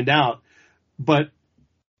we'll find out. But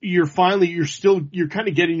you're kind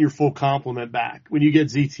of getting your full complement back. When you get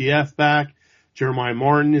ZTF back, Jeremiah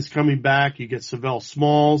Martin is coming back. You get Savell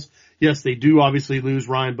Smalls. Yes, they do obviously lose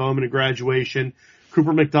Ryan Bowman at graduation.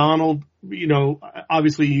 Cooper McDonald,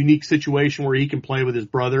 obviously a unique situation where he can play with his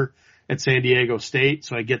brother at San Diego State.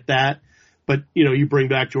 So I get that. But, you bring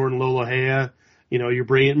back Jordan Lolohea. You're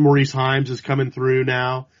bringing Maurice Himes is coming through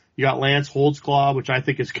now. You got Lance Holtzclaw, which I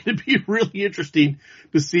think is going to be really interesting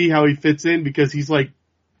to see how he fits in because he's like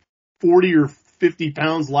 40 or 50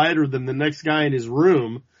 pounds lighter than the next guy in his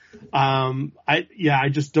room. I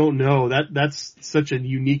just don't know. That's such a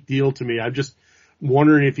unique deal to me. I'm just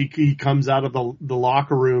wondering if he comes out of the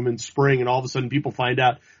locker room in spring and all of a sudden people find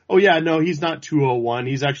out, oh yeah, no, he's not 201.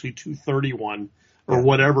 He's actually 231 or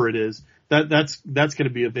whatever it is. That's going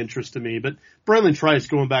to be of interest to me. But Braylon Trice,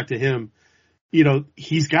 going back to him,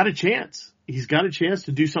 he's got a chance. He's got a chance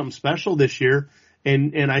to do something special this year.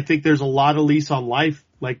 And I think there's a lot of lease on life,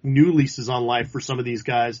 like new leases on life for some of these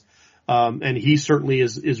guys. And he certainly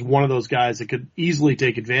is one of those guys that could easily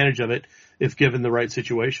take advantage of it if given the right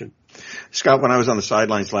situation. Scott, when I was on the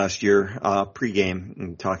sidelines last year, pregame,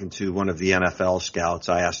 and talking to one of the NFL scouts,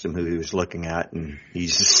 I asked him who he was looking at, and he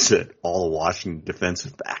just said all the Washington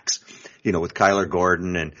defensive backs, with Kyler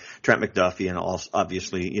Gordon and Trent McDuffie and also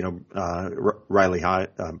obviously, Bradley.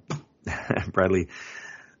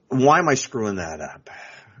 Why am I screwing that up?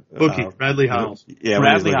 Bradley Hiles. Yeah,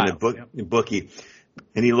 Bradley when he was looking at Bookie.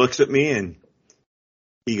 And he looks at me and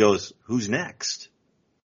he goes, who's next?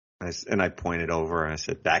 And I pointed over and I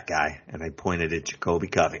said, that guy. And I pointed at Jacoby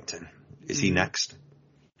Covington. Is he next?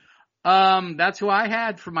 That's who I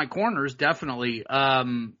had for my corners, definitely.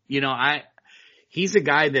 He's a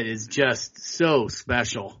guy that is just so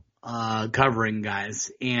special, covering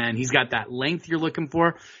guys. And he's got that length you're looking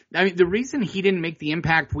for. I mean, the reason he didn't make the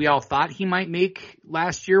impact we all thought he might make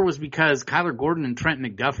last year was because Kyler Gordon and Trent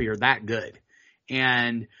McDuffie are that good.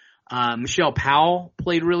 And, Michelle Powell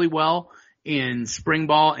played really well in spring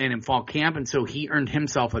ball and in fall camp. And so he earned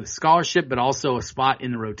himself a scholarship, but also a spot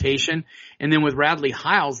in the rotation. And then with Bradley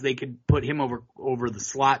Hiles, they could put him over the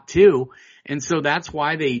slot too. And so that's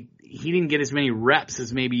why he didn't get as many reps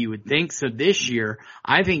as maybe you would think. So this year,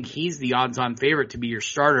 I think he's the odds on favorite to be your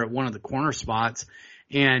starter at one of the corner spots.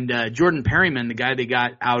 And Jordan Perryman, the guy they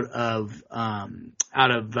got out of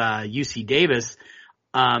UC Davis,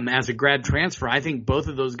 as a grad transfer, I think both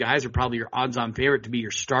of those guys are probably your odds-on favorite to be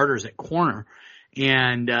your starters at corner.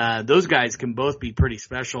 And those guys can both be pretty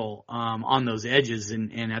special on those edges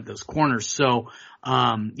and at those corners. So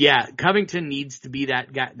Covington needs to be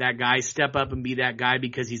that guy, step up and be that guy,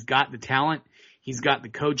 because he's got the talent. He's got the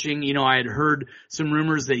coaching. You know, I had heard some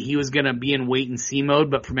rumors that he was going to be in wait and see mode,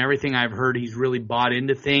 but from everything I've heard, he's really bought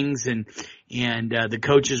into things, and the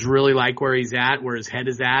coaches really like where he's at, where his head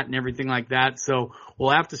is at, and everything like that. So we'll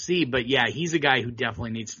have to see. But yeah, he's a guy who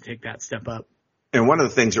definitely needs to take that step up. And one of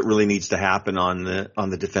the things that really needs to happen on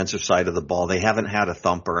the defensive side of the ball, they haven't had a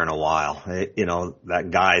thumper in a while. You know, that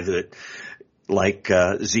guy that, like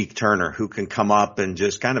Zeke Turner, who can come up and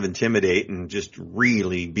just kind of intimidate and just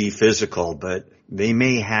really be physical, but they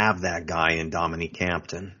may have that guy in Dominique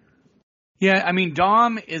Hampton. Yeah, I mean,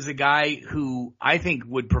 Dom is a guy who I think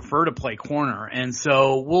would prefer to play corner, and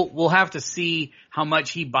so we'll have to see how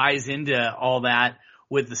much he buys into all that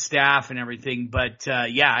with the staff and everything. But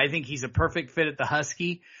I think he's a perfect fit at the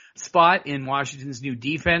Husky spot in Washington's new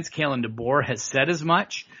defense. Kalen DeBoer has said as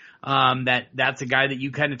much. That's a guy that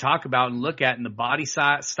you kind of talk about and look at in the body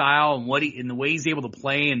style and in the way he's able to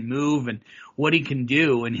play and move and what he can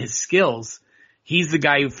do and his skills. He's the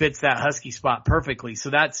guy who fits that Husky spot perfectly. So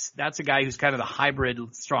that's a guy who's kind of the hybrid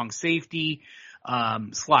strong safety,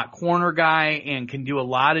 slot corner guy, and can do a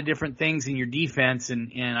lot of different things in your defense.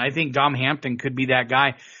 And I think Dom Hampton could be that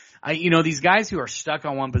guy. These guys who are stuck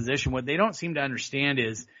on one position, what they don't seem to understand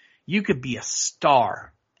is you could be a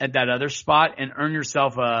star at that other spot and earn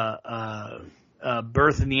yourself a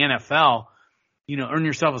berth in the NFL, earn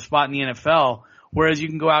yourself a spot in the NFL. Whereas you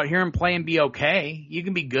can go out here and play and be okay. You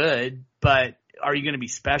can be good, but are you going to be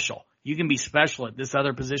special? You can be special at this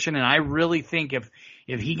other position. And I really think if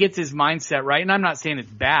he gets his mindset right, and I'm not saying it's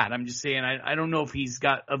bad, I'm just saying I don't know if he's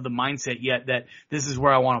got of the mindset yet that this is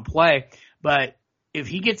where I want to play. But if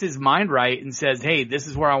he gets his mind right and says, hey, this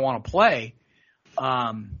is where I want to play,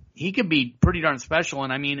 he could be pretty darn special.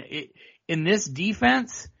 And I mean, in this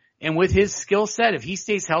defense and with his skill set, if he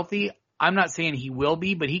stays healthy, I'm not saying he will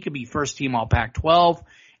be, but he could be first team all Pac-12,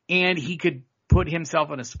 and he could put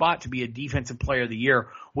himself in a spot to be a defensive player of the year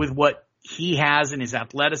with what he has in his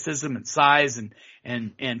athleticism and size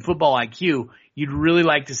and football IQ. You'd really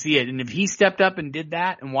like to see it. And if he stepped up and did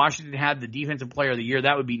that and Washington had the defensive player of the year,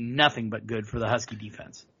 that would be nothing but good for the Husky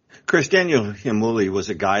defense. Chris, Daniel Heimuli was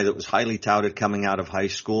a guy that was highly touted coming out of high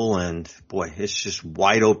school, and boy, it's just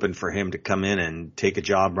wide open for him to come in and take a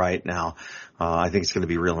job right now. I think it's going to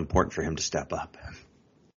be real important for him to step up.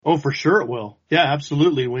 Oh, for sure it will. Yeah,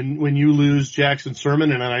 absolutely. When you lose Jackson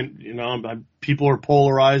Sirmon, and people are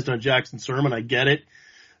polarized on Jackson Sirmon, I get it.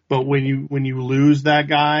 But when you lose that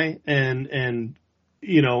guy and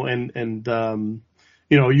you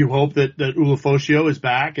hope that Ulofoshio is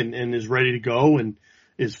back and is ready to go and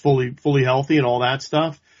is fully healthy and all that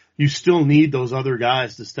stuff, you still need those other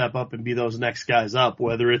guys to step up and be those next guys up,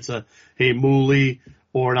 whether it's a Heimuli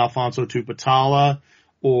or an Alfonso Tupatala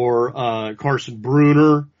or Carson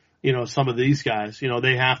Bruner, some of these guys,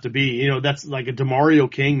 they have to be, that's like a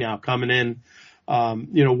DeMario King now coming in.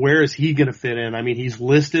 Where is he going to fit in? I mean, he's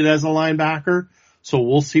listed as a linebacker, so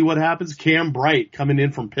we'll see what happens. Cam Bright coming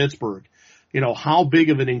in from Pittsburgh, how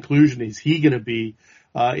big of an inclusion is he going to be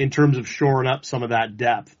in terms of shoring up some of that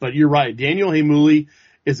depth? But you're right. Daniel Heimuli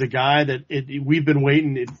is a guy that we've been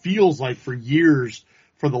waiting, it feels like, for years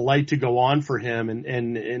for the light to go on for him.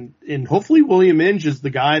 And hopefully William Inge is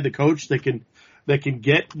the guy, the coach that can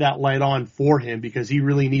get that light on for him, because he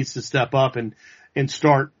really needs to step up and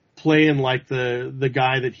start playing like the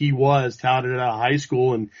guy that he was touted out of high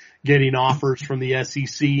school and getting offers from the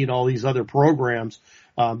SEC and all these other programs,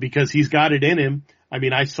 because he's got it in him. I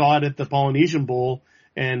mean, I saw it at the Polynesian Bowl,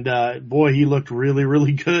 and boy, he looked really,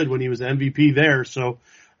 really good when he was MVP there. So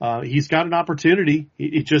he's got an opportunity.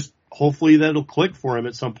 It just, hopefully that'll click for him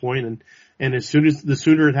at some point, and the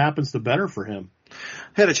sooner it happens, the better for him.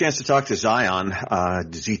 I had a chance to talk to Zion,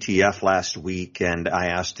 ZTF last week, and I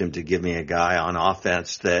asked him to give me a guy on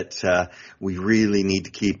offense that we really need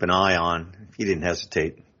to keep an eye on. He didn't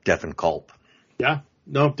hesitate. Devin Culp. Yeah,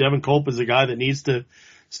 no, Devin Culp is a guy that needs to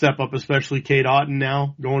step up, especially Cade Otton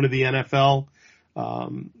now going to the NFL.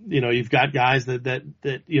 You've got guys that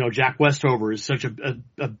Jack Westover is such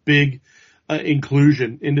a big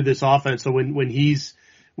inclusion into this offense. So when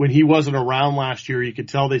he wasn't around last year, you could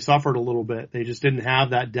tell they suffered a little bit. They just didn't have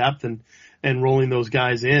that depth and rolling those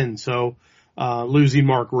guys in. So, losing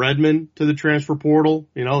Mark Redmond to the transfer portal,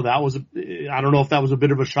 I don't know if that was a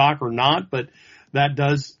bit of a shock or not, but that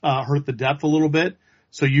does, hurt the depth a little bit.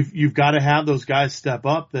 So you've got to have those guys step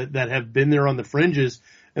up that have been there on the fringes.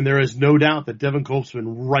 And there is no doubt that Devin Culp's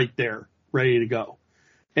been right there, ready to go.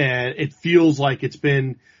 And it feels like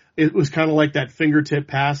it was kind of like that fingertip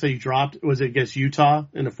pass that he dropped, was it against Utah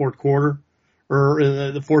in the fourth quarter or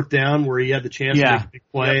the fourth down where he had the chance to make a big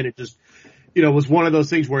play. Yep. And it just, it was one of those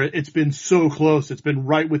things where it's been so close. It's been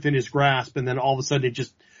right within his grasp. And then all of a sudden it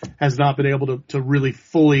just has not been able to really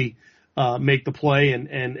fully, make the play and,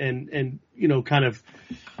 kind of,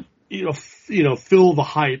 fill the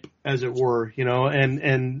hype, as it were,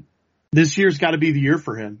 and this year's got to be the year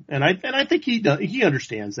for him. And I think he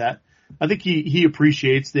understands that. I think he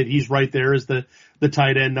appreciates that he's right there as the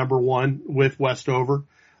tight end number one with Westover.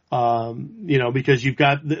 Because you've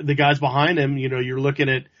got the guys behind him, you're looking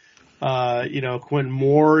at, Quentin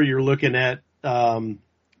Moore, you're looking at,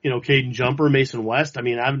 Caden Jumper, Mason West. I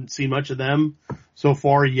mean, I haven't seen much of them so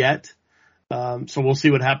far yet. So we'll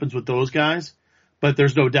see what happens with those guys. But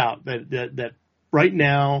there's no doubt that right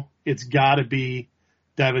now it's got to be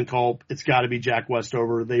Devin Culp. It's got to be Jack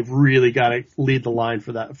Westover. They've really got to lead the line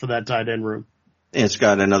for that tight end room. It's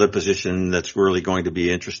got another position that's really going to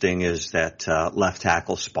be interesting is that left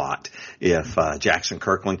tackle spot. If Jackson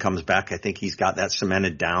Kirkland comes back, I think he's got that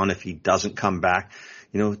cemented down. If he doesn't come back,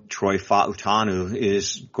 Troy Fautanu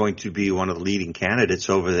is going to be one of the leading candidates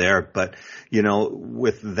over there. But,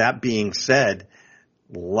 with that being said,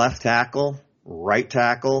 left tackle, right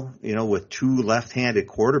tackle, with two left-handed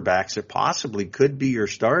quarterbacks, it possibly could be your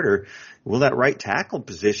starter. Will that right tackle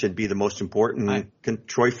position be the most important? Can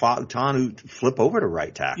Troy Fautanu flip over to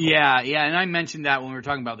right tackle? Yeah. And I mentioned that when we were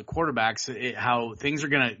talking about the quarterbacks, how things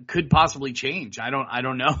could possibly change. I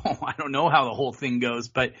don't know. I don't know how the whole thing goes,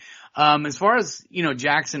 but as far as,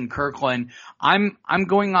 Jackson Kirkland, I'm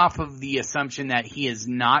going off of the assumption that he is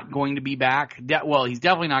not going to be back. He's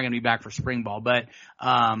definitely not going to be back for spring ball, but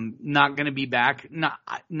not going to be back.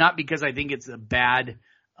 Not because I think it's a bad.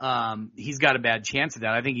 He's got a bad chance of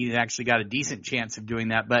that. I think he's actually got a decent chance of doing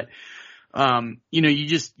that, but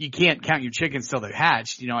you can't count your chickens till they're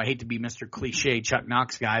hatched. I hate to be Mr. Cliche Chuck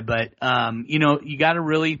Knox guy, but you got to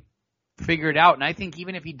really figure it out. And I think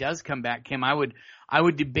even if he does come back, Kim, I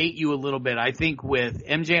would debate you a little bit. I think with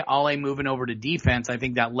MJ Ale moving over to defense, I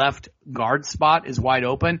think that left guard spot is wide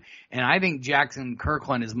open. And I think Jackson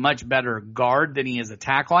Kirkland is much better guard than he is a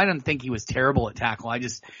tackle. I don't think he was terrible at tackle. I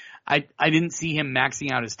didn't see him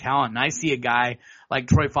maxing out his talent. And I see a guy like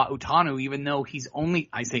Troy Fautanu, even though he's only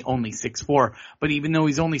 6'4", but even though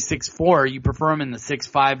he's only 6'4", you prefer him in the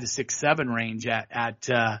 6'5" to 6'7" range at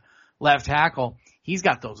left tackle. He's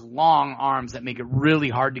got those long arms that make it really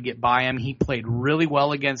hard to get by him. He played really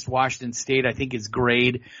well against Washington State. I think his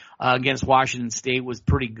grade against Washington State was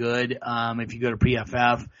pretty good if you go to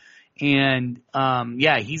PFF. And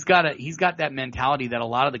he's got that mentality that a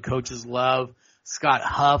lot of the coaches love. Scott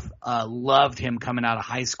Huff loved him coming out of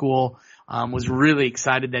high school. Was really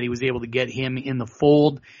excited that he was able to get him in the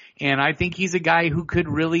fold. And I think he's a guy who could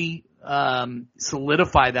really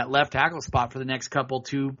solidify that left tackle spot for the next couple,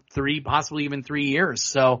 2, 3, possibly even 3 years.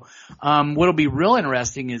 So, what'll be real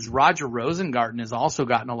interesting is Roger Rosengarten has also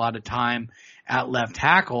gotten a lot of time at left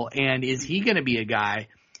tackle. And is he going to be a guy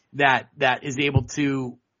that is able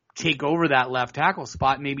to take over that left tackle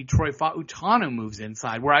spot? Maybe Troy Fautanu moves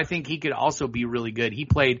inside, where I think he could also be really good. He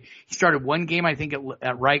started one game, I think,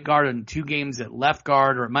 at right guard and 2 games at left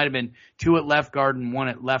guard, or it might have been 2 at left guard and 1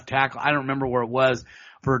 at left tackle. I don't remember where it was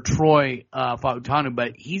for Troy Fautanu,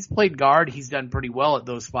 but he's played guard. He's done pretty well at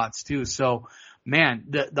those spots too. So, man,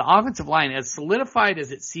 the offensive line, as solidified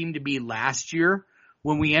as it seemed to be last year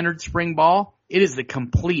when we entered spring ball, it is the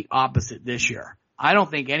complete opposite this year. I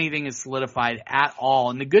don't think anything is solidified at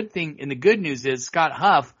all. And the good news is Scott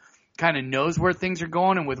Huff kind of knows where things are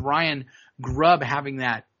going. And with Ryan Grubb having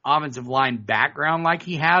that offensive line background like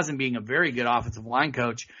he has and being a very good offensive line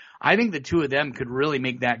coach, I think the two of them could really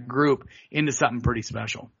make that group into something pretty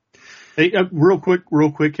special. Hey, real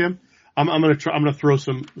quick, Kim. I'm gonna throw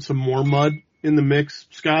some more mud in the mix,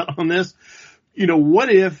 Scott, on this.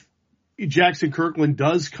 What if Jackson Kirkland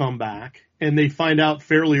does come back and they find out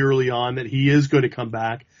fairly early on that he is going to come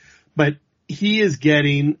back, but he is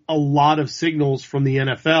getting a lot of signals from the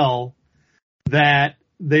NFL that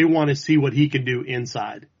they want to see what he can do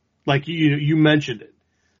inside. Like you mentioned it.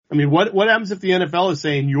 I mean, what happens if the NFL is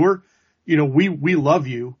saying we love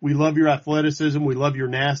you. We love your athleticism. We love your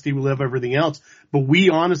nasty. We love everything else. But we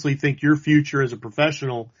honestly think your future as a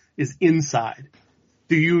professional is inside.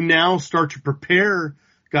 Do you now start to prepare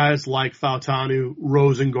guys like Fautanu,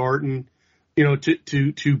 Rosengarten,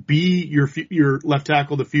 to be your left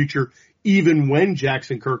tackle of the future, even when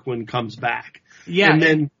Jackson Kirkland comes back? Yeah. And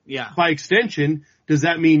then by extension, Does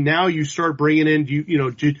that mean now you start bringing in,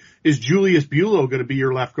 is Julius Buelow going to be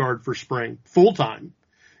your left guard for spring full time?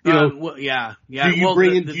 Yeah. Do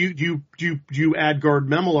you do you add Gard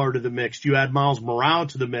Memolar to the mix? Do you add Miles Morale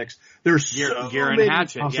to the mix? There's so many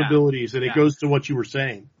possibilities, and it goes to what you were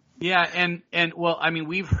saying. Yeah, and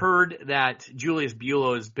we've heard that Julius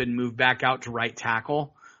Buelow has been moved back out to right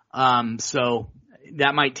tackle, so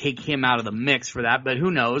that might take him out of the mix for that. But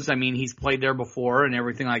who knows? I mean, he's played there before and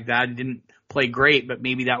everything like that. He didn't play great, but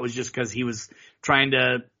maybe that was just because he was trying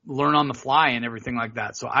to learn on the fly and everything like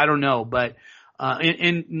that. So I don't know, but.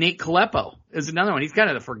 And Nate Kalepo is another one. He's kind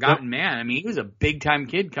of the forgotten man. I mean, he was a big time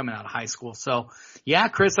kid coming out of high school. So yeah,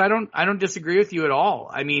 Chris, I don't disagree with you at all.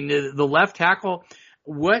 I mean, the left tackle,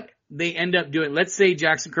 what they end up doing, let's say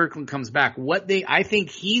Jackson Kirkland comes back, I think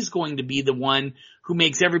he's going to be the one who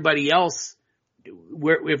makes everybody else,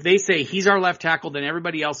 if they say he's our left tackle, then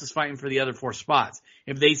everybody else is fighting for the other 4 spots.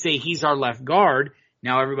 If they say he's our left guard,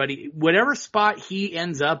 now whatever spot he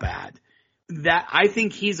ends up at, that I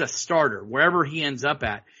think he's a starter wherever he ends up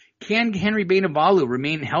at. Can Henry Bainivalu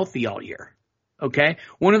remain healthy all year? Okay.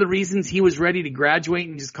 One of the reasons he was ready to graduate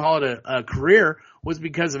and just call it a career was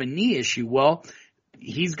because of a knee issue. Well,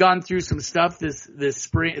 he's gone through some stuff this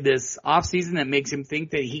off season that makes him think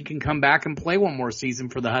that he can come back and play one more season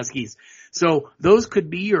for the Huskies. So those could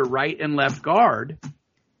be your right and left guard.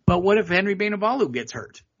 But what if Henry Bainivalu gets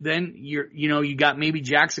hurt? Then you got maybe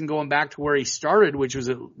Jackson going back to where he started, which was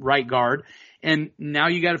a right guard. And now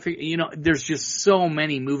you got to figure, there's just so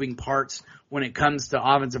many moving parts when it comes to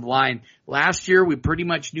offensive line. Last year, we pretty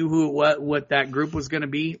much knew what that group was going to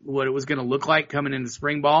be, what it was going to look like coming into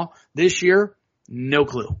spring ball. This year, no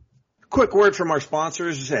clue. Quick word from our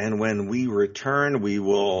sponsors, and when we return, we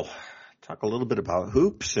will talk a little bit about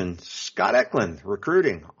hoops and Scott Eklund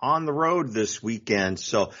recruiting on the road this weekend.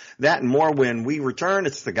 So that and more when we return.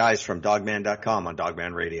 It's the guys from Dogman.com on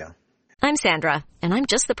Dogman Radio. I'm Sandra, and I'm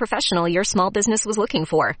just the professional your small business was looking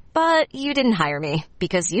for. But you didn't hire me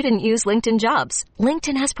because you didn't use LinkedIn Jobs.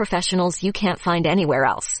 LinkedIn has professionals you can't find anywhere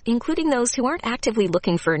else, including those who aren't actively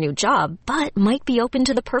looking for a new job, but might be open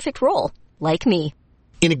to the perfect role, like me.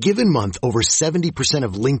 In a given month, over 70%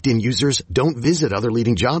 of LinkedIn users don't visit other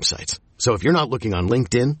leading job sites. So if you're not looking on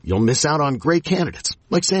LinkedIn, you'll miss out on great candidates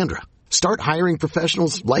like Sandra. Start hiring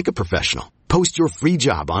professionals like a professional. Post your free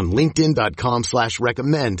job on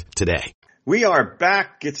linkedin.com/recommend today. We are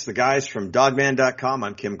back. It's the guys from Dogman.com.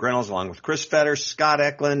 I'm Kim Reynolds along with Chris Fetter, Scott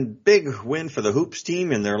Eklund. Big win for the Hoops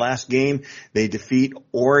team in their last game. They defeat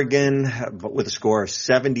Oregon with a score of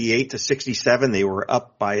 78-67. They were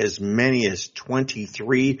up by as many as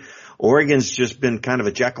 23. Oregon's just been kind of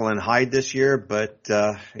a Jekyll and Hyde this year, but,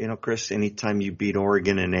 Chris, anytime you beat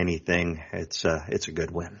Oregon in anything, it's a good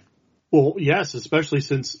win. Well, yes, especially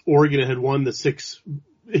since Oregon had won the 6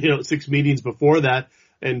 meetings before that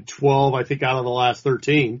and 12, I think, out of the last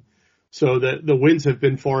 13. So the wins have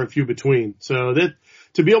been far and few between. So that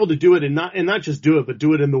to be able to do it and not just do it, but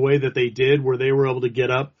do it in the way that they did, where they were able to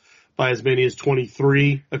get up by as many as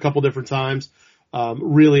 23 a couple different times,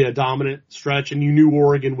 really a dominant stretch. And you knew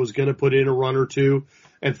Oregon was going to put in a run or two,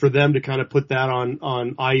 and for them to kind of put that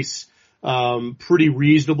on ice pretty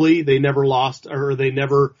reasonably. They never lost, or they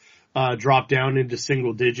never dropped down into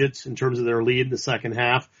single digits in terms of their lead in the second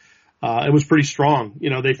half. It was pretty strong.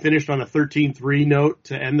 They finished on a 13-3 note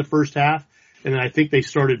to end the first half, and then I think they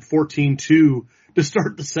started 14-2 to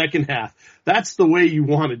start the second half. That's the way you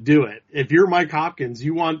want to do it. If you're Mike Hopkins,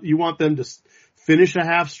 you want them to finish a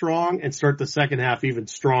half strong and start the second half even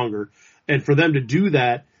stronger. And for them to do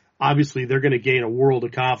that, obviously they're going to gain a world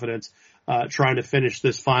of confidence trying to finish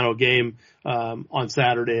this final game on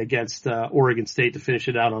Saturday against Oregon State to finish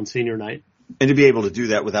it out on senior night. And to be able to do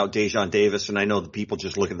that without Dejon Davis, and I know the people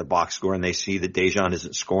just look at the box score and they see that Dejon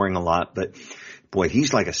isn't scoring a lot, but boy,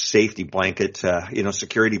 he's like a safety blanket,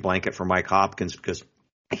 security blanket for Mike Hopkins, because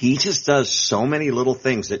he just does so many little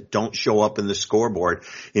things that don't show up in the scoreboard.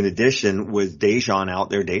 In addition, with Dejon out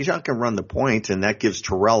there, Dejon can run the point, and that gives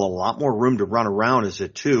Terrell a lot more room to run around as a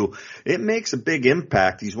 2. It makes a big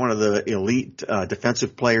impact. He's one of the elite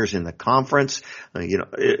defensive players in the conference.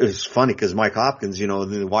 It's funny because Mike Hopkins, in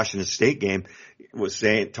the Washington State game, was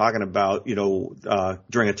talking about,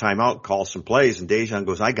 during a timeout, call some plays, and Dejon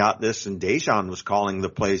goes, I got this, and Dejon was calling the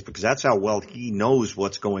plays because that's how well he knows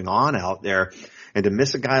what's going on out there. And to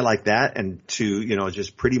miss a guy like that and to,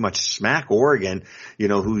 just pretty much smack Oregon,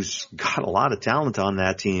 who's got a lot of talent on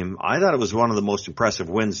that team, I thought it was one of the most impressive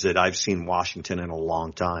wins that I've seen Washington in a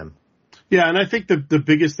long time. Yeah, and I think the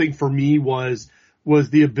biggest thing for me was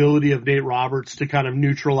the ability of Nate Roberts to kind of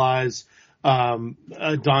neutralize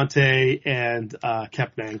Dante and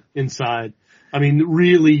Kepnang inside. I mean,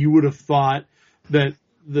 really, you would have thought that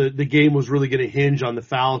the game was really going to hinge on the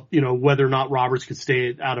foul, whether or not Roberts could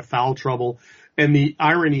stay out of foul trouble. And the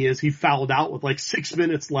irony is he fouled out with like 6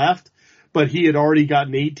 minutes left, but he had already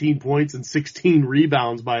gotten 18 points and 16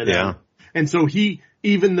 rebounds by then. Yeah. And so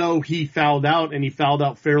even though he fouled out and he fouled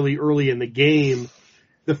out fairly early in the game,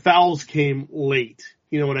 the fouls came late.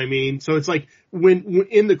 You know what I mean? So it's like when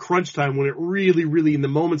in the crunch time, when it really, really in the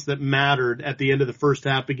moments that mattered at the end of the first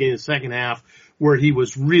half, beginning of the second half, where he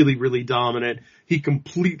was really, really dominant, he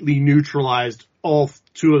completely neutralized all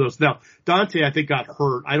two of those. Now, Dante, I think, got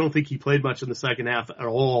hurt. I don't think he played much in the second half at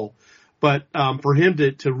all. But for him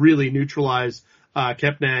to really neutralize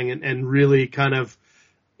Kepnang and really kind of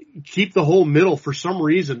keep the whole middle, for some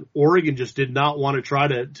reason, Oregon just did not want to try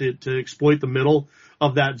to exploit the middle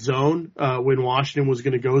of that zone when Washington was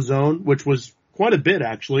going to go zone, which was quite a bit,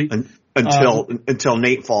 actually. Until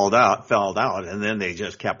Nate fell out, and then they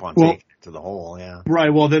just kept on taking it to the hole. Yeah.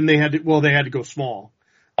 Right. Well, then they had to go small.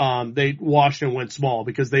 Washington went small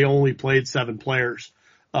because they only played 7 players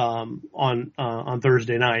on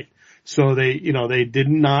Thursday night. So they did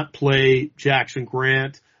not play Jackson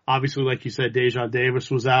Grant. Obviously, like you said, Dejon Davis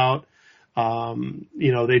was out.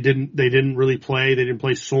 They didn't really play. They didn't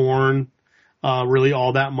play Sorn really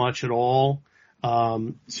all that much at all.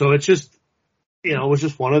 So it's just, it was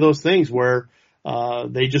just one of those things where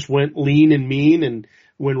they just went lean and mean. And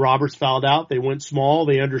when Roberts fouled out, they went small.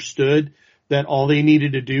 They understood that all they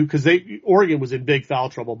needed to do, because Oregon was in big foul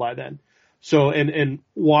trouble by then. So, and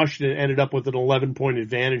Washington ended up with an 11-point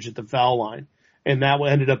advantage at the foul line. And that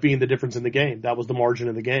ended up being the difference in the game. That was the margin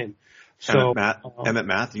of the game. So Emmett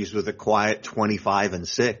Matthews with a quiet 25 and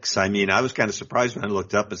 6. I mean, I was kind of surprised when I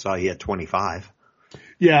looked up and saw he had 25.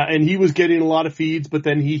 Yeah, and he was getting a lot of feeds, but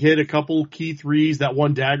then he hit a couple key threes, that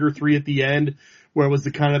one dagger 3 at the end, where it was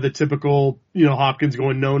the kind of the typical, Hopkins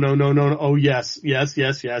going, no, oh yes,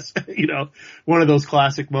 one of those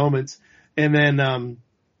classic moments. And then,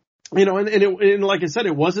 and like I said,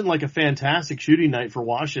 it wasn't like a fantastic shooting night for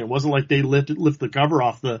Washington. It wasn't like they lift the cover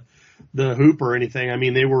off the hoop or anything. I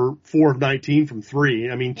mean, they were 4 of 19 from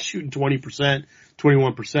 3. I mean, shooting 20%,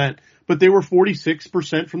 21%, but they were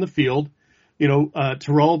 46% from the field.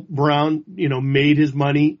 Terrell Brown, made his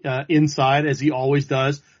money, inside as he always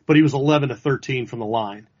does, but he was 11 to 13 from the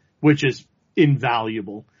line, which is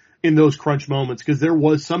invaluable in those crunch moments. Cause there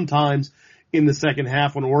was sometimes in the second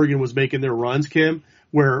half when Oregon was making their runs, Kim,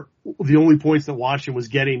 where the only points that Washington was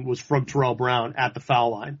getting was from Terrell Brown at the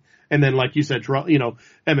foul line. And then, like you said,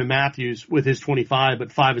 Emmett Matthews with his 25,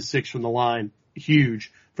 but 5 of 6 from the line,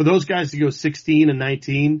 huge. For those guys to go 16 and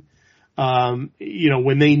 19,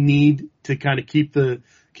 when they need to kind of keep the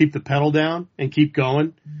pedal down and keep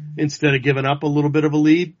going instead of giving up a little bit of a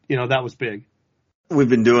lead, that was big. We've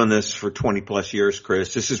been doing this for 20 plus years,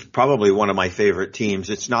 Chris. This is probably one of my favorite teams.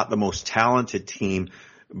 It's not the most talented team,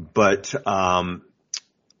 but,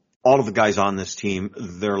 all of the guys on this team,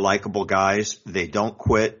 they're likable guys. They don't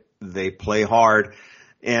quit. They play hard.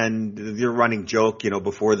 And your running joke,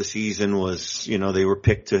 before the season was, they were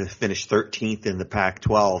picked to finish 13th in the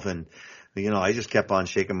Pac-12. And, I just kept on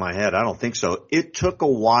shaking my head. I don't think so. It took a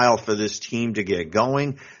while for this team to get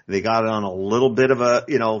going. They got on a little bit of a,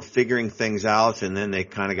 figuring things out, and then they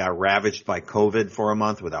kind of got ravaged by COVID for a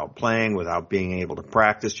month without playing, without being able to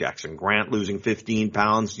practice. Jackson Grant losing 15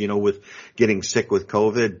 pounds, with getting sick with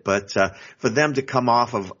COVID. But, for them to come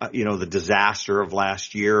off of, the disaster of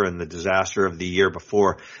last year and the disaster of the year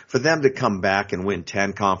before, for them to come back and win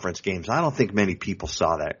 10 conference games, I don't think many people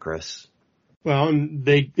saw that, Chris. Well, and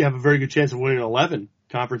they have a very good chance of winning 11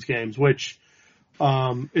 conference games, which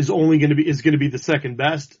is going to be the second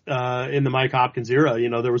best in the Mike Hopkins era.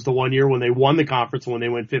 There was the one year when they won the conference when they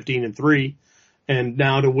went 15-3, and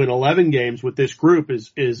now to win 11 games with this group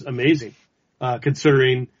is amazing.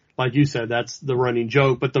 Considering, like you said, that's the running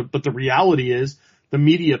joke, but the reality is the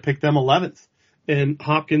media picked them 11th. And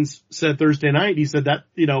Hopkins said Thursday night, he said that,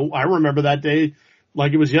 I remember that day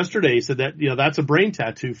like it was yesterday. He said that, that's a brain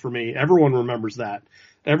tattoo for me. Everyone remembers that.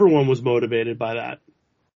 Everyone was motivated by that.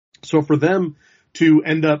 So for them to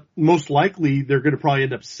end up, most likely, they're going to probably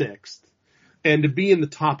end up 6th. And to be in the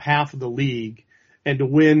top half of the league and to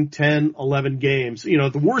win 10, 11 games,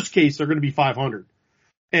 the worst case, they're going to be 500.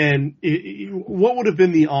 And what would have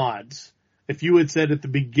been the odds if you had said at the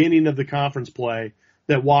beginning of the conference play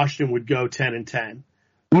that Washington would go 10-10?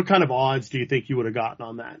 What kind of odds do you think you would have gotten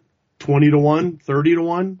on that? 20-1,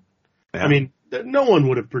 30-1? Yeah. I mean, no one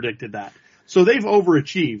would have predicted that. So they've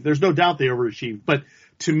overachieved. There's no doubt they overachieved. But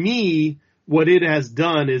to me, what it has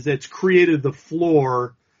done is it's created the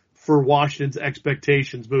floor for Washington's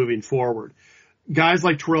expectations moving forward. Guys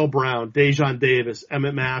like Terrell Brown, Dejon Davis,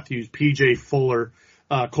 Emmett Matthews, PJ Fuller,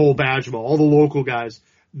 Cole Badgema, all the local guys,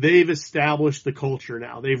 they've established the culture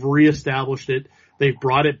now. They've reestablished it. They've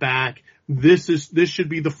brought it back. This should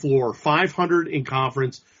be the floor. 500 in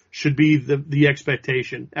conference should be the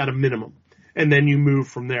expectation at a minimum. And then you move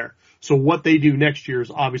from there. So what they do next year is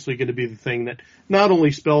obviously going to be the thing that not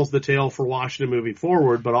only spells the tale for Washington moving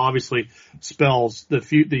forward, but obviously spells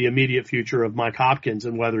the immediate future of Mike Hopkins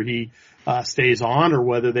and whether he stays on or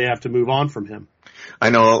whether they have to move on from him. I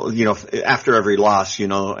know, after every loss,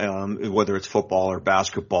 whether it's football or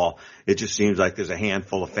basketball, it just seems like there's a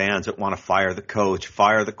handful of fans that want to fire the coach,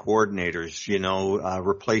 fire the coordinators,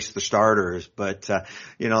 replace the starters. But,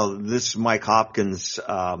 this Mike Hopkins,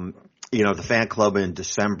 the fan club in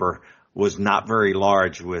December was not very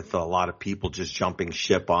large with a lot of people just jumping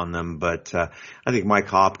ship on them. But, I think Mike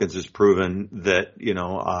Hopkins has proven that,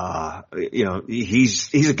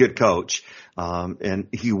 he's a good coach. And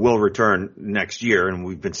he will return next year. And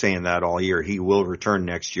we've been saying that all year. He will return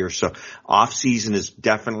next year. So off season is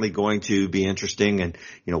definitely going to be interesting. And,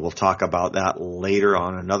 we'll talk about that later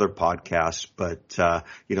on another podcast. But,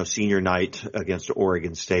 senior night against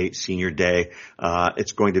Oregon State, senior day,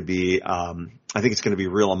 it's going to be, I think it's going to be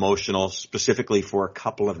real emotional, specifically for a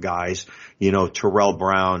couple of guys, Terrell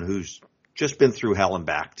Brown, who's just been through hell and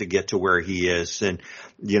back to get to where he is. And,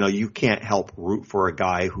 you can't help root for a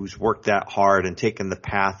guy who's worked that hard and taken the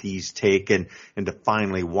path he's taken and to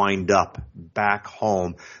finally wind up back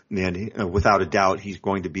home. And without a doubt, he's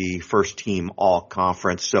going to be first team all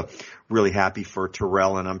conference. So really happy for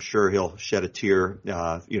Terrell, and I'm sure he'll shed a tear,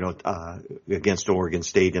 against Oregon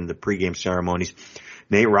State in the pregame ceremonies.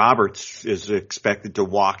 Nate Roberts is expected to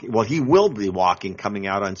walk. Well, he will be walking coming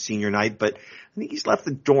out on senior night, but I think he's left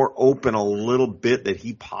the door open a little bit that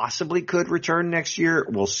he possibly could return next year.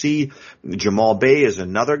 We'll see. Jamal Bay is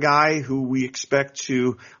another guy who we expect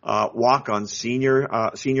to walk on senior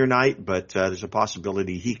night, but there's a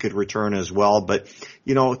possibility he could return as well. But,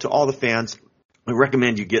 to all the fans, I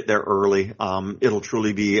recommend you get there early. It'll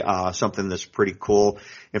truly be something that's pretty cool.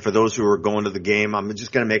 And for those who are going to the game, I'm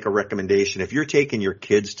just going to make a recommendation. If you're taking your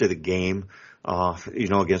kids to the game,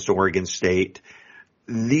 against Oregon State,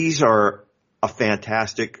 these are a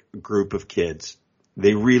fantastic group of kids.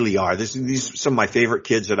 They really are. These are some of my favorite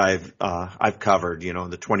kids that I've covered, in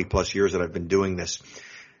the 20 plus years that I've been doing this.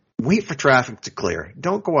 Wait for traffic to clear.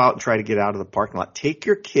 Don't go out and try to get out of the parking lot. Take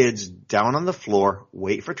your kids down on the floor.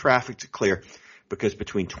 Wait for traffic to clear, because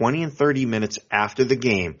between 20 and 30 minutes after the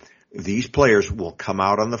game, these players will come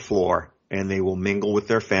out on the floor and they will mingle with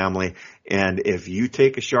their family. And if you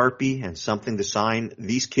take a Sharpie and something to sign,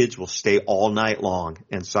 these kids will stay all night long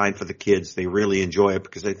and sign for the kids. They really enjoy it,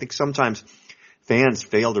 because I think sometimes fans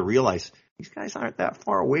fail to realize these guys aren't that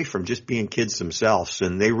far away from just being kids themselves,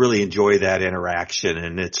 and they really enjoy that interaction,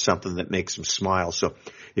 and it's something that makes them smile. So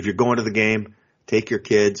if you're going to the game, take your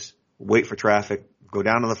kids, wait for traffic, go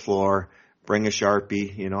down on the floor, bring a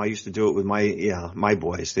Sharpie. I used to do it with my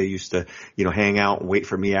boys. They used to, hang out and wait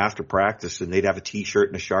for me after practice, and they'd have a T-shirt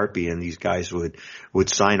and a Sharpie, and these guys would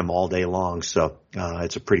sign them all day long. So,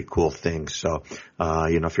 it's a pretty cool thing. So,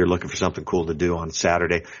 if you're looking for something cool to do on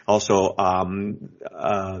Saturday. Also,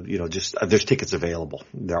 there's tickets available.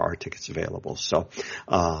 There are tickets available. So,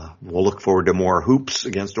 we'll look forward to more hoops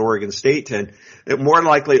against Oregon State, and more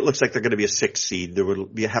likely it looks like they're going to be a 6 seed. There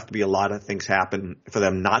would have to be a lot of things happen for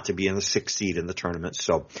them not to be in the 6 seed in the tournament.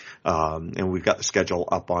 So, and we've got the schedule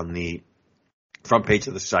up on the front page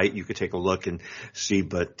of the site. You could take a look and see,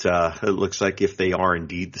 but it looks like if they are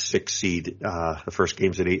indeed the 6th seed, the first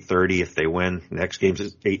game's at 8:30. If they win, the next game's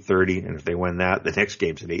at 8:30, and if they win that, the next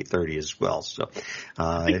game's at 8:30 as well. So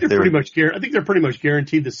I think they're pretty much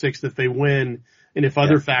guaranteed the 6th if they win, and if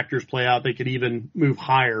other factors play out, they could even move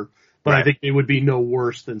higher. But right. I think they would be no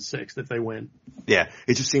worse than 6th if they win. Yeah,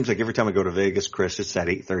 it just seems like every time I go to Vegas, Chris, it's that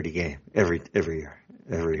 8:30 game every year.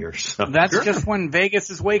 So that's just when Vegas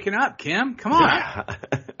is waking up, Kim. Come on. Yeah.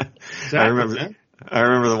 Exactly, I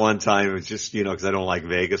remember the one time it was just, because I don't like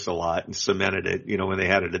Vegas a lot, and cemented it, when they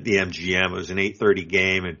had it at the MGM. It was an 8:30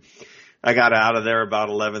 game, and I got out of there about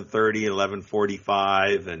 11:30,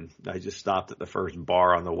 11:45, and I just stopped at the first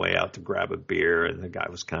bar on the way out to grab a beer, and the guy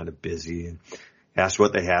was kind of busy and asked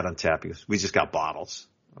what they had on tap. He goes, "We just got bottles."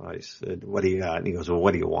 I said, "What do you got?" And he goes, "Well,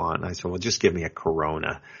 what do you want?" And I said, "Well, just give me a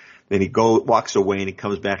Corona." Then he walks away, and he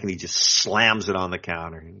comes back and he just slams it on the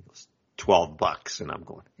counter. And he goes, $12. And I'm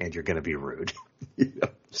going, "And you're going to be rude."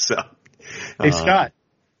 So, hey, Scott,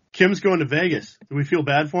 Kim's going to Vegas. Do we feel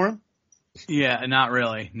bad for him? Yeah, not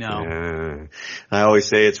really. No. I always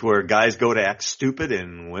say it's where guys go to act stupid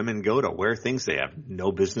and women go to wear things they have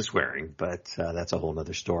no business wearing. But that's a whole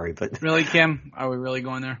other story. But really, Kim, are we really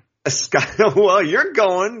going there? Scott, well, you're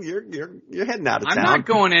going. You're heading out of town. I'm not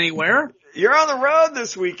going anywhere. You're on the road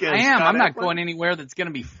this weekend. I am. Scott I'm not Eklund. going anywhere that's going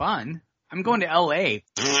to be fun. I'm going to L.A.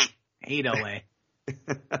 Hate L.A.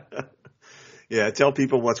 Yeah, tell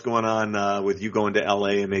people what's going on with you going to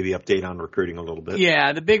L.A. and maybe update on recruiting a little bit.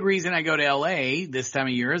 Yeah, the big reason I go to L.A. this time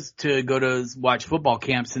of year is to go to watch football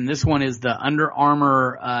camps, and this one is the Under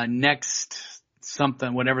Armour Next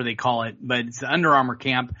something, whatever they call it, but it's the Under Armour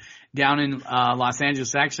camp down in Los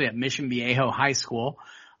Angeles, actually at Mission Viejo High School.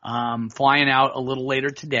 Flying out a little later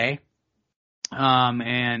today,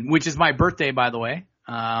 and which is my birthday, by the way.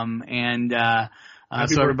 So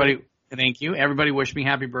everybody, thank you. Everybody wish me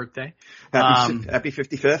happy birthday. Happy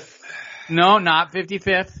 55th. No, not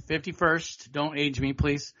 55th, 51st. Don't age me,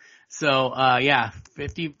 please. So,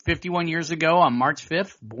 51 years ago on March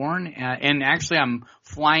 5th, born, and actually I'm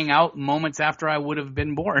flying out moments after I would have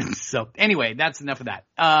been born. So anyway, that's enough of that.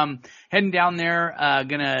 Heading down there,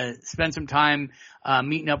 gonna spend some time,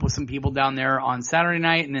 meeting up with some people down there on Saturday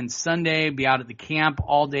night, and then Sunday be out at the camp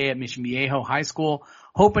all day at Mission Viejo High School,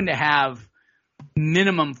 hoping to have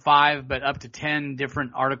minimum 5, but up to 10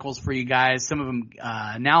 different articles for you guys. Some of them,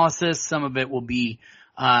 analysis. Some of it will be,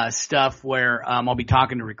 stuff where, I'll be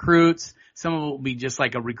talking to recruits. Some of it will be just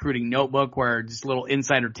like a recruiting notebook where just little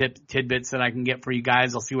insider tidbits that I can get for you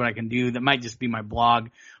guys. I'll see what I can do. That might just be my blog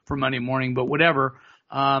for Monday morning, but whatever.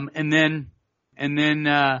 And then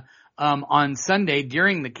on Sunday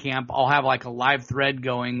during the camp, I'll have like a live thread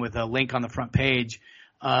going with a link on the front page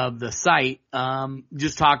of the site,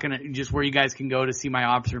 just where you guys can go to see my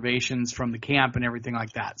observations from the camp and everything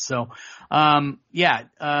like that. So,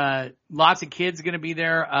 lots of kids going to be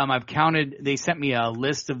there. I've counted, they sent me a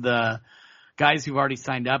list of the guys who've already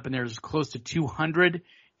signed up, and there's close to 200.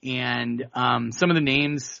 And, some of the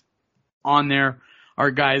names on there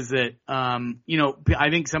are guys that, I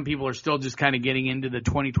think some people are still just kind of getting into the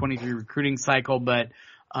 2023 recruiting cycle, but,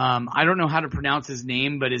 I don't know how to pronounce his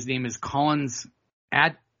name, but his name is Collins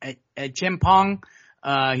at Chimpong.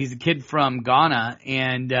 He's a kid from Ghana,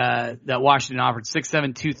 and that Washington offered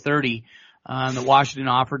 6'7", 230. That Washington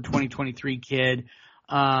offered 2023 kid.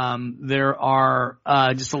 There are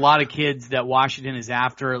just a lot of kids that Washington is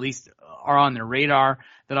after, at least are on their radar,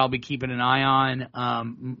 that I'll be keeping an eye on.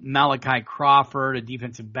 Malachi Crawford, a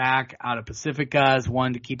defensive back out of Pacifica, is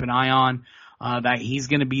one to keep an eye on. That he's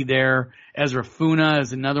going to be there. Ezra Funa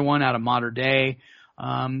is another one out of Mater Dei.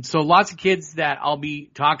 So lots of kids that I'll be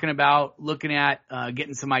talking about, looking at,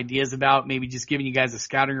 getting some ideas about, maybe just giving you guys a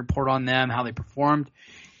scouting report on them, how they performed.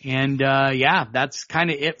 And, that's kind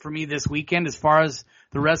of it for me this weekend. As far as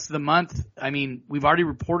the rest of the month, I mean, we've already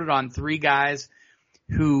reported on 3 guys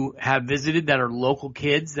who have visited that are local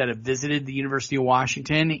kids that have visited the University of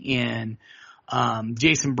Washington in,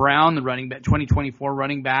 Jason Brown, the 2024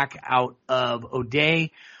 running back out of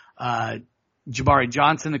O'Dea, Jabari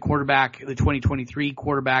Johnson, the 2023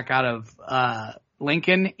 quarterback out of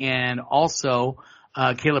Lincoln, and also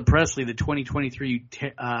Caleb Presley, the 2023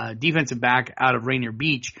 defensive back out of Rainier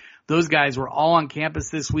Beach. Those guys were all on campus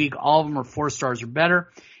this week. All of them are 4 stars or better,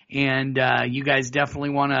 and you guys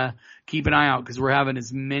definitely want to keep an eye out because we're having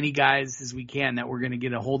as many guys as we can that we're going to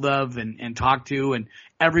get a hold of and talk to, and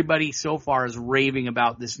everybody so far is raving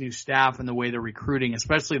about this new staff and the way they're recruiting,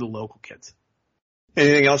 especially the local kids.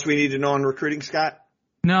 Anything else we need to know on recruiting, Scott?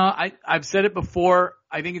 No, I've said it before.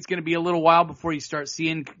 I think it's going to be a little while before you start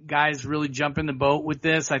seeing guys really jump in the boat with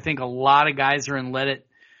this. I think a lot of guys are in let it,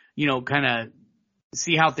 kind of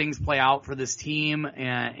see how things play out for this team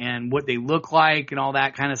and what they look like and all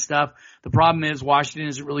that kind of stuff. The problem is Washington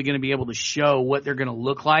isn't really going to be able to show what they're going to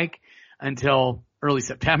look like until early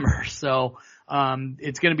September. So,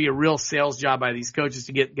 it's going to be a real sales job by these coaches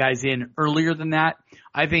to get guys in earlier than that.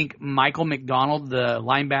 I think Michael McDonald, the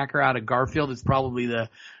linebacker out of Garfield, is probably the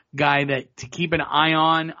guy that to keep an eye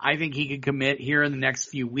on. I think he could commit here in the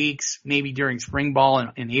next few weeks, maybe during spring ball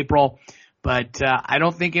in April. But I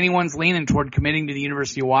don't think anyone's leaning toward committing to the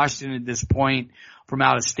University of Washington at this point from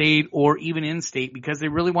out of state or even in state because they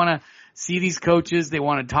really want to see these coaches. They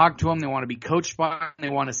want to talk to them. They want to be coached by them. They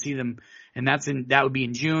want to see them, and that would be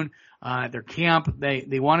in June. At their camp,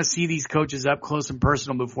 they want to see these coaches up close and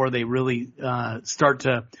personal before they really start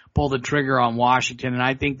to pull the trigger on Washington. And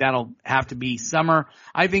I think that'll have to be summer.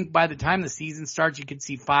 I think by the time the season starts, you could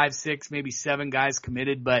see 5, 6, maybe 7 guys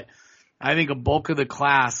committed. But I think a bulk of the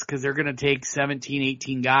class, because they're going to take 17,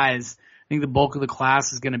 18 guys, I think the bulk of the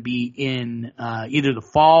class is going to be in either the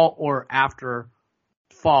fall or after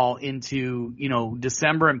fall into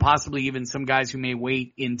December, and possibly even some guys who may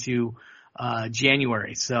wait into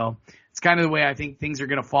January. So it's kind of the way I think things are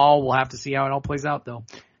going to fall. We'll have to see how it all plays out, though.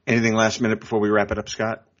 Anything last minute before we wrap it up,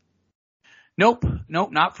 Scott? Nope,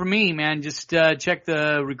 not for me, man. Just check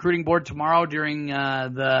the recruiting board tomorrow during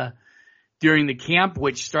the camp,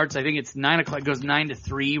 which starts, I think it's 9 o'clock, goes 9 to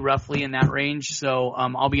 3, roughly in that range. So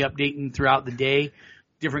I'll be updating throughout the day,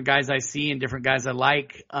 different guys I see and different guys I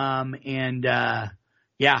like.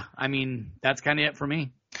 Yeah, I mean, that's kind of it for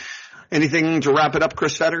me. Anything to wrap it up,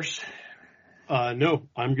 Chris Fetters? No,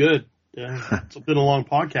 I'm good. It's been a long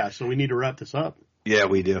podcast, so we need to wrap this up. Yeah,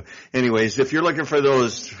 we do. Anyways, if you're looking for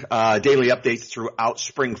those daily updates throughout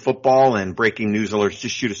spring football and breaking news alerts,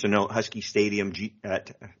 just shoot us a note, Husky Stadium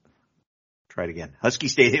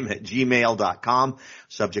HuskyStadium@gmail.com.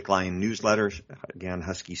 Subject line newsletters. Again,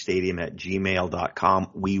 HuskyStadium@gmail.com.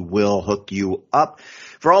 We will hook you up.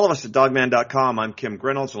 For all of us at Dogman.com, I'm Kim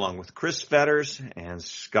Grinolds along with Chris Fetters and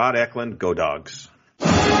Scott Eklund. Go Dogs.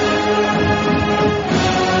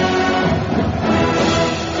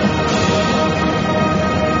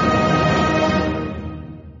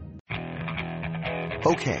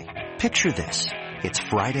 Okay, picture this. It's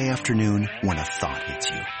Friday afternoon when a thought hits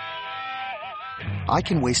you. I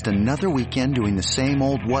can waste another weekend doing the same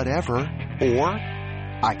old whatever, or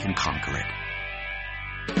I can conquer it.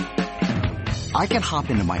 I can hop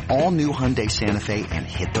into my all-new Hyundai Santa Fe and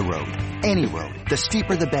hit the road. Any road. The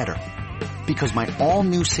steeper the better. Because my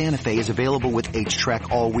all-new Santa Fe is available with H-Track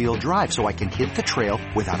all-wheel drive, so I can hit the trail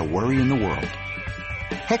without a worry in the world.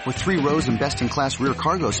 Heck, with 3 rows and best-in-class rear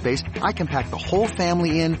cargo space, I can pack the whole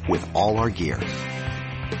family in with all our gear.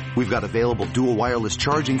 We've got available dual wireless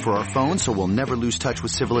charging for our phones, so we'll never lose touch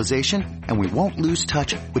with civilization, and we won't lose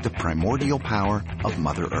touch with the primordial power of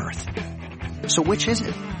Mother Earth. So which is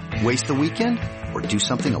it? Waste the weekend or do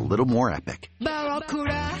something a little more epic?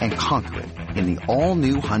 And conquer it in the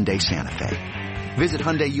all-new Hyundai Santa Fe. Visit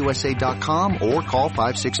HyundaiUSA.com or call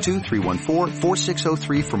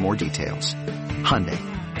 562-314-4603 for more details. Hyundai,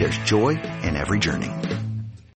 there's joy in every journey.